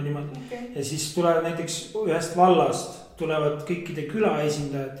tundma ja niimoodi ja siis tulevad näiteks ühest vallast tulevad kõikide küla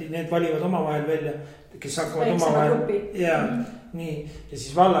esindajad, need valivad omavahel välja, kes hakkavad omavahel nii, ja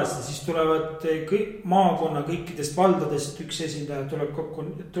siis vallast ja siis tulevad maakonna kõikidest valdadest üks esindaja tuleb kokku,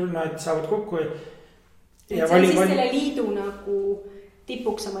 nad saavad kokku ja see on siis selle liidu nagu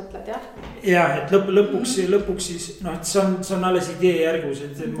tipuks sa mõtled, jah? Jah, et lõpuks siis, et see on alles idee järgus,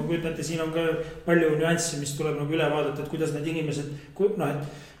 et ma kujutan, et siin on ka palju nüanssi, mis tuleb nagu üle vaadata, et kuidas need inimesed, et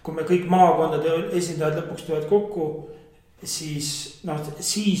kui me kõik maakondade esindajad lõpuks tulevad kokku, siis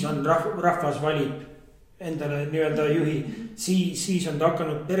on rahvas valib endale nii-öelda juhi, siis on ta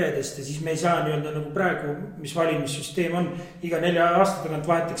hakanud peredest ja siis me ei saa nii-öelda nagu praegu, mis valimissüsteem on, iga 4 aasta tagant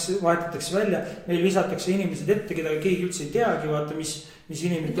vahetatakse välja, meil visatakse inimesed ette, keda keegi üldse ei teagi, vaata, mis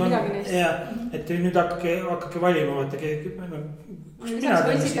inimesed on. Ja, et nüüd hakkake valima, vaata, Lisaks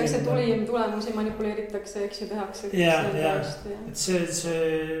võltsitakse tulemusi, manipuleeritakse, eks ju, tehakse. Ja, et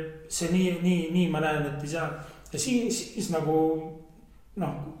see nii ma näen, et ei saa. Ja siis nagu,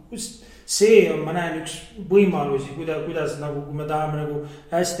 see on, ma näen üks võimalusi, kuidas nagu, kui me tahame nagu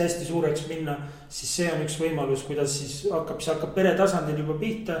hästi suureks minna, siis see on üks võimalus, kuidas siis hakkab pere tasandil juba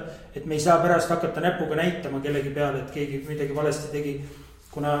pihta, et me ei saa pärast hakata näpuga näitama kellegi peale, et keegi midagi valesti tegi,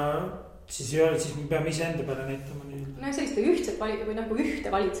 kuna siis me peame ise enda peale näitama. Selliste ühte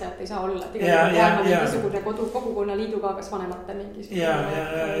valitsejat ei saa olla, et igal mingisugune kogukonna liiduga, kas vanemate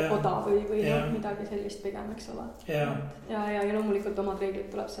mingisugune koda või midagi sellist pigem, eks ole. Ja loomulikult omad reeglid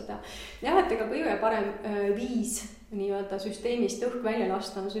tuleb seda. Jah, et ega kõige parem viis nii-öelda süsteemist õhk välja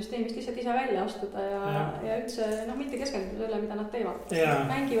lasta, on süsteemist ise välja astuda ja üldse mitte keskenduda selle, mida nad teevad.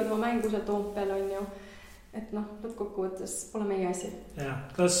 Mängivad oma mängu seal Toompeal, on ju. Et lõppkokkuvõttes pole meie asi.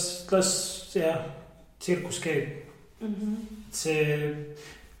 Las tsirkus käib. See,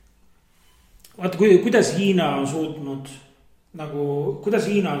 vaata, kuidas Hiina on suutnud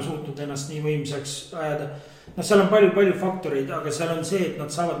ennast nii võimsaks ajada. Seal on palju faktoreid, aga seal on see, et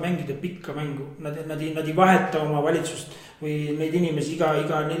nad saavad mängida pikka mängu. Nad ei vaheta oma valitsust või neid inimesi iga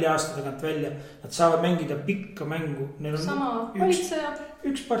 4 aasta tagant välja. Nad saavad mängida pikka mängu. Sama valitseja.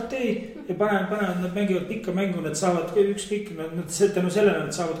 Üks partei ja nad mängivad pikka mängu, nad saavad ükskõik, tänu sellele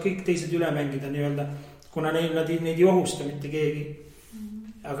nad saavad kõik teised üle mängida nii-öelda, kuna nad ei ohusta mitte keegi.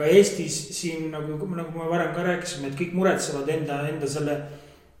 Aga Eestis siin, nagu me varem ka rääkisime, et kõik muretsevad enda selle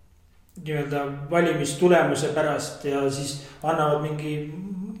nii-öelda valimistulemuse pärast ja siis annavad mingi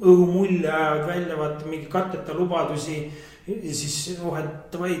õhumulje, ajavad välja, vaata mingi katteta lubadusi ja siis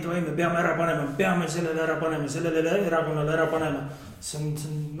et me peame ära panema, peame sellele ära panema, sellele erakonnale ära panema. See on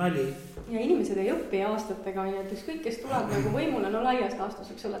nali. Ja inimesed ei õppi aastatega, et ükskõik, kes tuleb nagu võimule, laias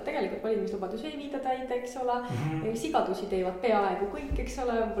laastus, eks ole, et tegelikult valimislubadus ei viida täide, eks ole, sigadusi teevad peaaegu kõik, eks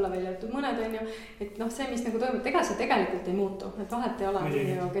ole, võib-olla välja jätud mõned, on ju, et see, mis nagu toimub, ega see tegelikult ei muutu, et vahet ei ole,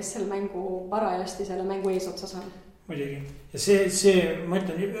 kes selle mängu parajasti selle mängu eesotsas on. Muidugi. Ja see, ma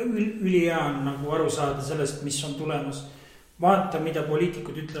ütlen, ülihea on nagu aru saada sellest, mis on tulemas. Vaata, mida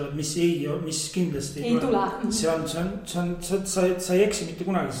poliitikud ütlevad, mis kindlasti ei tule. Sa ei eksi mitte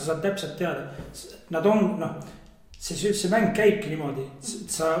kunagi, sa saad täpselt teada. Nad on, see mäng käibki niimoodi.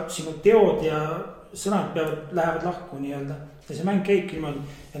 Sinu teod ja sõnad lähevad lahku nii-öelda. Ja see mäng käibki niimoodi.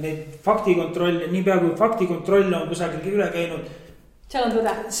 Ja neid faktikontrolle, nii pea kui faktikontrolle on kusagil üle käinud. Seal on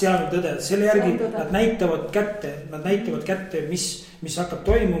tõde. Selle järgi nad näitavad kätte, mis hakkab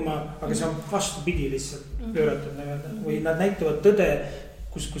toimuma, aga see on vastupidi lihtsalt pööratud. Või nad näitavad tõde,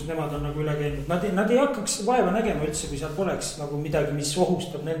 kus nemad on nagu üle käinud. Nad ei hakkaks vaeva nägema üldse, kui seal poleks nagu midagi, mis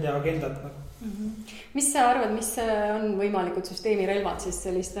ohustab nende agendat. Mis sa arvad, mis on võimalikud süsteemi relvad siis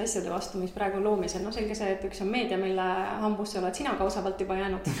selliste asjade vastu, mis praegu on loomisel? Selge see, et üks on meedia, mille hambusse oled sina ka osavalt juba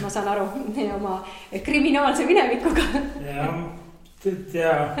jäänud, ma saan aru, oma kriminaalse minevikuga.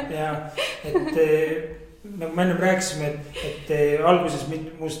 Ja, et nagu me enne rääkisime, et alguses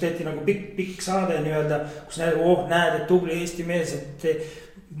must tehti nagu pikk saade nii-öelda, kus näed, et tubli Eesti mees, et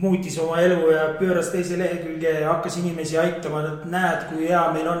muutis oma elu ja pööras teise lehekülge ja hakkas inimesi aitama, et näed, kui hea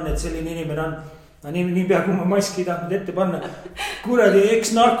meil on, et selline inimene on. Nii pea, kui ma maski tahtnud ette panna, kuradi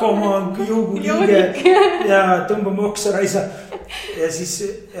eks-narkomaan, juuguliige ja tõmbame oksa raisa. Ja siis,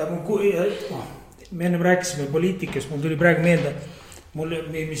 me enne rääkisime poliitikast, mul tuli praegu meelde,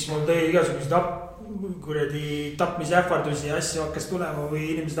 mis mul tõi igasugused tapmise ähvardusi ja asju hakkas tulema või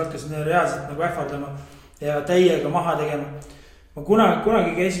inimesed hakkas reaalselt nagu ähvardama ja täiega maha tegema. Ma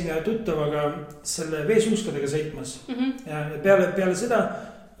kunagi käisin tuttavaga selle veesuuskadega sõitmas ja peale seda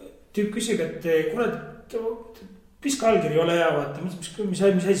tüüp küsib, et kurat, piska allkiri ole hea, vaata, mis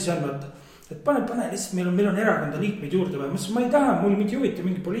asi see on, vaata. Et pane lihtsalt, meil on erakonda liikmeid juurde või. Ma ei taha, mul mitte huvita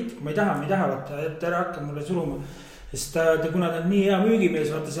mingi poliitik, ma ei taha, vaata, et ära hakka mulle suruma. Sest kuna ta on nii hea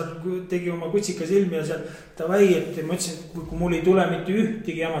müügimees, vaata seal tegi oma kutsika silmi ja seal ta et ma ütlesin, et kui mul ei tule mitte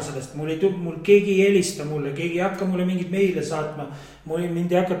ühtegi jama sellest, mul keegi ei helista mulle, keegi ei hakka mulle mingit meile saatma,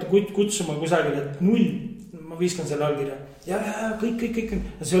 mind ei hakata kutsuma kusagil, et 0, ma viskan selle allkirja. Ja kõik.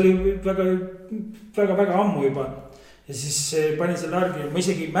 See oli väga ammu juba. Ja siis panin selle allkirja, ma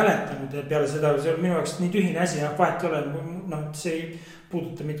isegi ei mäletanud peale seda, see oli minu jaoks nii tühine asi, vahet ole, see ei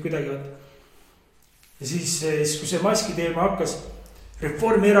puuduta mind kuidagi, vaata. Ja siis, kui see maski teema hakkas,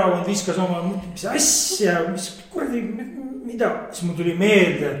 Reformierakond viskas oma, mis asja, mis kuradi, mida, siis mul tuli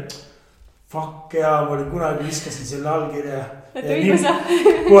meelde, fuck jaa, ma olin kunagi viskasin selle allkirja. Et õigusa.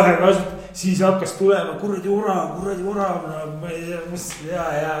 Kohe kasut, siis hakkas tulema kuradi orav, ma ei tea, mis,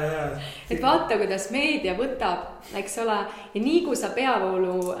 jaa. Et vaata, kuidas meedia võtab, eks ole, ja nii kui sa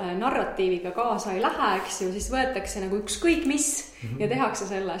peavoolu narratiiviga kaasa ei lähe, eks ju, siis võetakse nagu ükskõik mis ja tehakse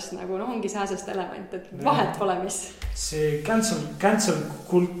sellest nagu, ongi sääsest element, et vahet pole mis. See cancel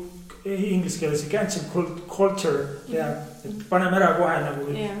inglise keeles cancel culture ja et paneme ära kohe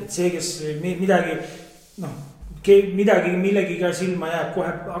nagu, et see, kes midagi, millegiga silma jääb, kohe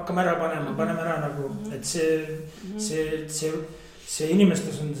hakkame ära paneme ära nagu, et see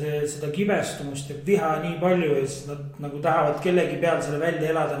inimestes on seda kibestumust ja viha nii palju ja siis nad nagu tahavad kellegi peal selle välja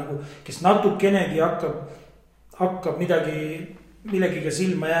elada nagu, kes natukenegi hakkab millegiga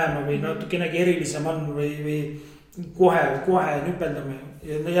silma jääma või natukenegi erilisem on või kohe nüpeldame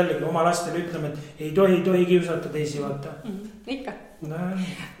ja jällegi oma lastele ütleme, et ei tohi kiusata teisi, vaata. Ikka.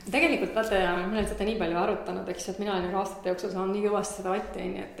 Tegelikult vaata, ma olen seda nii palju arutanud, eks, et mina olen aastate jooksul saanud nii kõvasti seda vatti,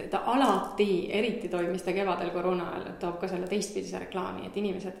 et ta alati, eriti toimis ta kevadel koroona ajal, et toob ka selle teistpidise reklaami, et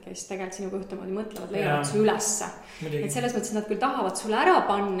inimesed, kes tegelikult sinuga ühtemoodi mõtlevad, leiavad su ülesse. Et selles mõttes, et nad küll tahavad sulle ära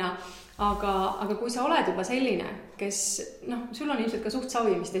panna, aga kui sa oled juba selline, kes, sul on ilmselt ka suht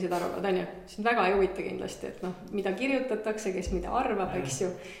savi, mis teised arvavad, on ju? Sind väga ei huvita kindlasti, et mida kirjutatakse, kes mida arvab, eks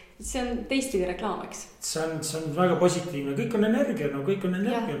ju. See on teistpidi reklaam, eks? See on väga positiivne, kõik on energia, nagu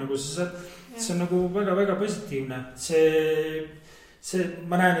see on nagu väga-väga positiivne.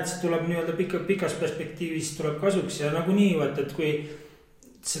 Ma näen, et see tuleb nii-öelda pikas perspektiivis tuleb kasuks ja nagu nii, et kui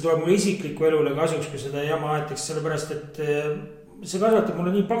see tuleb mulle isikliku elule kasuks, kui seda jama aetaks, sellepärast, et see kasvatab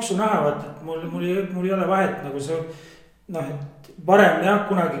mulle nii paksu naha, et mul ei ole vahet nagu see, et varem jah,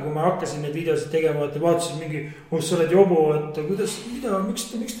 kunagi, kui ma hakkasin neid videosid tegema, et vaatasin mingi, sa oled jobu, et kuidas, miks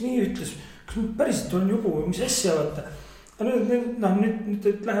ta nii ütles, kas ma päriselt olen jobu või mis asja, vaata. Nüüd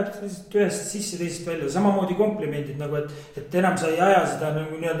läheb ühest sisse teisest välja, samamoodi komplimendid nagu, et enam sa ei aja seda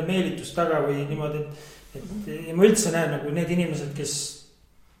nagu nii-öelda meelitust taga või niimoodi, et ma üldse näen nagu need inimesed, kes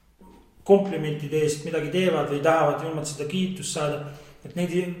komplimentide eest midagi teevad või tahavad ilmalt seda kiitust saada, et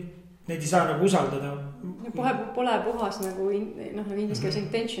neid ei saa nagu usaldada. Pole puhas nagu inglise keeles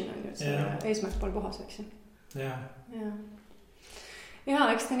intention on ju, et see eesmärk pole puhas, eks ju.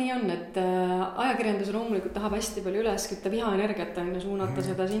 Ja, eks ta nii on, et ajakirjandus loomulikult tahab hästi palju üles kütta vihaenergiat on ju, suunata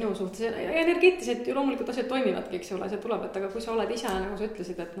seda sinu suhtes. Energeetiliselt ju loomulikult asjad toimivadki, eks ole, see tuleb, et aga kui sa oled ise, nagu sa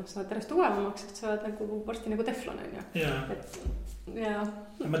ütlesid, et sa oled järjest tugevamaks, et sa oled nagu varsti nagu teflon on ju. Ja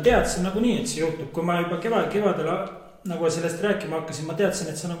ma teadsin nagu nii, et see juhtub, kui ma juba kevadel nagu sellest rääkima hakkasin, ma teadsin,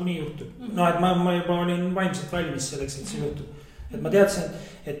 et see nagu nii juhtub. Et ma juba olin vaimselt valmis selleks, et see juhtub. Et ma teadsin,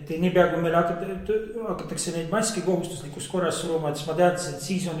 et niipea kui meil hakatakse neid maski kohustuslikus korras suruma, et siis ma teadsin, et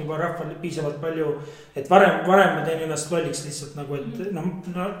siis on juba rahval piisavalt palju, et varem ma teen ennast lolliks lihtsalt nagu, et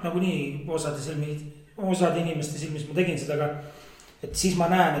nagu nii osade inimeste silmis ma tegin seda, aga et siis ma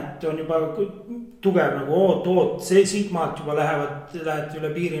näen, et on juba tugev nagu oot, siit maalt juba lähevad üle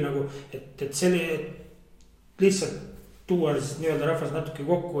piiri nagu, et lihtsalt tuua nii-öelda rahvas natuke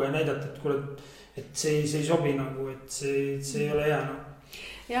kokku ja näidata, et kuule, et see ei sobi nagu, et see ei ole hea.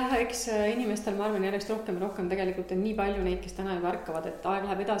 Jah, eks inimestel ma arvan järjest rohkem ja rohkem tegelikult on nii palju neid, kes täna juba ärkavad, et aeg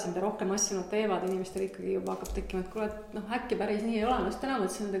läheb edasi, mida rohkem asju nad teevad, inimestel ikkagi juba hakkab tekkima, et kuule, et äkki päris nii ei ole. Ma täna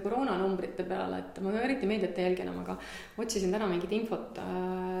mõtlesin nende koroonanumbrite peale, et ma eeriti meediat ei jälgi enam, aga otsisin täna mingit infot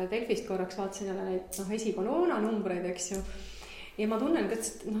Delfist korraks, vaatasin jälle neid esikoroonanumbraid, eks ju. Ja ma tunnen, et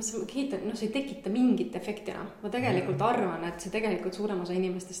see ei tekita mingit efekti enam. Ma tegelikult arvan, et see tegelikult suurem osa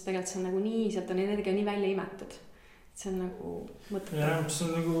inimestest tegelikult see on nagu nii, sealt on energia nii välja imetud. See on nagu mõtleb. Ja see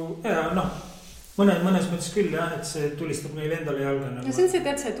on nagu, mõnes mõttes küll jah, et see tulistab neile endale jalga. Ja see on see,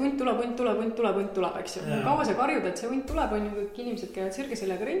 tead see, et hunt tuleb, eks ju. Kaua sa karjud, et see hunt tuleb, on ju, kõik inimesed käivad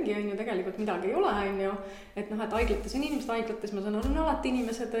sirgeseljaga ringi, on ju, tegelikult midagi ei ole, on ju. Et haiglates on inimesed, haiglates ma saan on alati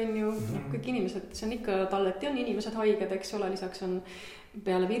inimesed, on ju, kõik inimesed, see on ikka talleti on inimesed haiged, eks ole, lisaks on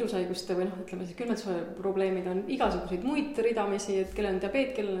peale viirushaiguste või ütleme siis külmetuse probleemid on igasuguseid muid ridamisi, et kellel on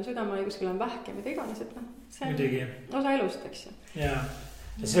diabeet, kellel on südamehaigus, kellel on vähk ja mida iganes, et see on osa elust, eks ju. Jaa.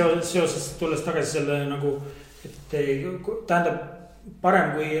 Ja seoses tulles tagasi selle nagu, et tähendab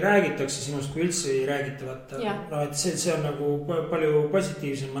parem kui räägitakse sinust, kui üldse ei räägita, vaata. Et see on nagu palju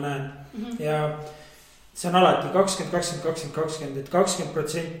positiivsem, ma näen. Ja see on alati 20%, et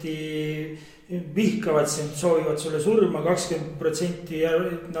 20% vihkavad sind, soovivad sulle surma, 20%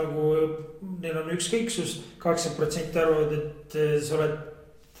 nagu neil on ükskõiksus, 20% arvavad, et sa oled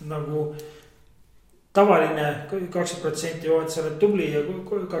nagu tavaline, 20% joovad, sa oled tubli ja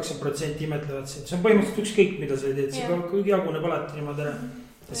 20% imetlevad sind. See on põhimõtteliselt ükskõik, mida sa teed, see jaguneb alati niimoodi ära.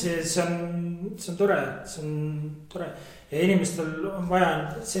 see on tore, see on tore. Ja inimestel on vaja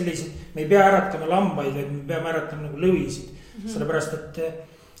selliseid, me ei pea äratama lambaid, vaid me peame äratama nagu lõvisid. Sellepärast, et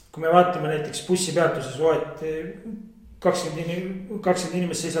kui me vaatame näiteks bussipeatuses, et 20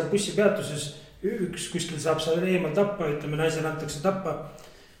 inimest seisab bussipeatuses, üks kuskil saab seal eemal tappa, ütleme naisele antakse tappa.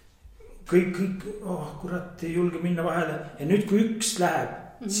 Kõik, kurat, ei julge minna vahele. Ja nüüd, kui üks läheb,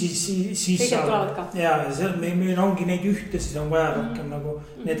 siis saab. Ja meil ongi neid ühte, siis on vaja rohkem nagu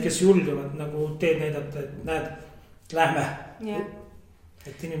need, kes julgevad nagu teed näidata, et näed, lähme.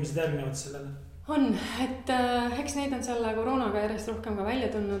 Et inimesed järgnevad sellele. On, et eks neid on selle koroonaga järjest rohkem ka välja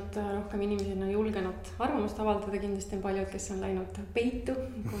tulnud, rohkem inimesed on julgenud arvamust avaldada, kindlasti on paljud, kes on läinud peitu,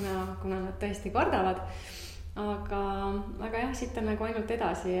 kuna nad tõesti kardavad. Aga jah, siit on nagu ainult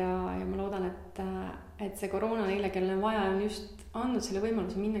edasi ja ma loodan, et see koroona neile, kellel on vaja, on just andnud selle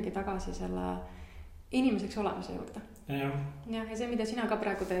võimaluse minnagi tagasi selle inimeseks olemuse juurde. Ja see, mida sina ka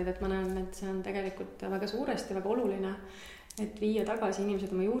praegu teed, et ma näen, et see on tegelikult väga suuresti, väga oluline, et viia tagasi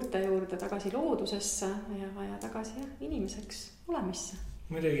inimesed oma juurte juurde, tagasi loodusesse ja tagasi inimeseks olemisse.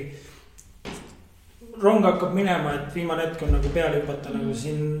 Muidugi. Rong hakkab minema, et viimane hetk on nagu peale hüpata, nagu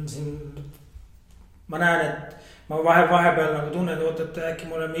siin ma näen, et ma vahepeal nagu tunnen, et äkki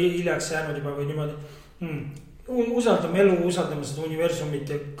me oleme hiljaks jäänud juba või niimoodi. Usaldame elu, usaldame seda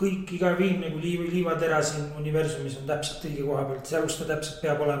universumit ja kõik, iga viim nagu liivatera siin universumis on täpselt õige koha pealt, seal kus ta täpselt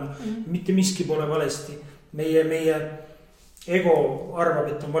peab olema. Mitte miski pole valesti. Meie ego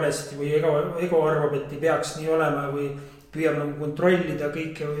arvab, et on valesti või ego arvab, et ei peaks nii olema või püüab nagu kontrollida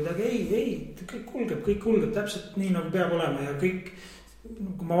kõike või midagi. Ei, kõik kulgeb täpselt nii, nagu peab olema ja kõik,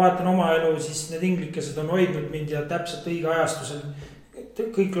 kui ma vaatan oma elu, siis need inglikesed on hoidnud mind ja täpselt õige ajastusel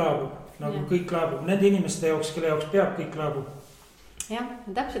kõik laabub. Nagu kõik laabub. Nende inimeste jaoks, kelle jaoks peab, kõik laabub. Jah,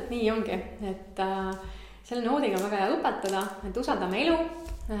 täpselt nii ongi. Et selle noodiga on väga hea õpetada, et usaldame elu,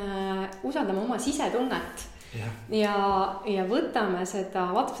 usaldame oma sisetunnet ja võtame vaatame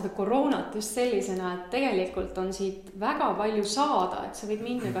seda koroonat just sellisena, et tegelikult on siit väga palju saada, et sa võid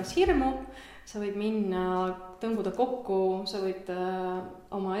minna kas hirmu, sa võid minna, tõmbuda kokku, sa võid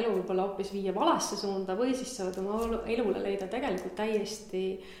oma elu võib-olla hoopis viia valesse suunda või siis sa võid oma elule leida tegelikult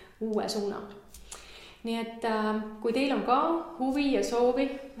täiesti uue suuna. Nii et kui teil on ka huvi ja soovi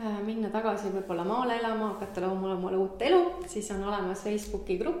minna tagasi võib-olla maale elama, hakata looma uut elu, siis on olemas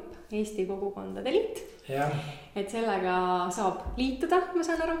Facebooki grupp Eesti Kogukondade Liit. Et sellega saab liituda, ma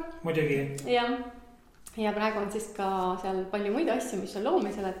saan aru. Muidugi. Ja praegu on siis ka seal palju muid asju, mis on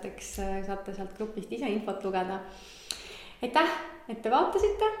loomisel, et eks saate sealt grupist ise infot lugeda. Aitäh, et te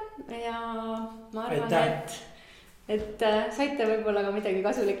vaatasite ja ma arvan, et saite võib-olla ka midagi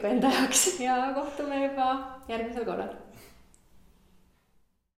kasulikku enda jaoks ja kohtume juba järgmisel korral.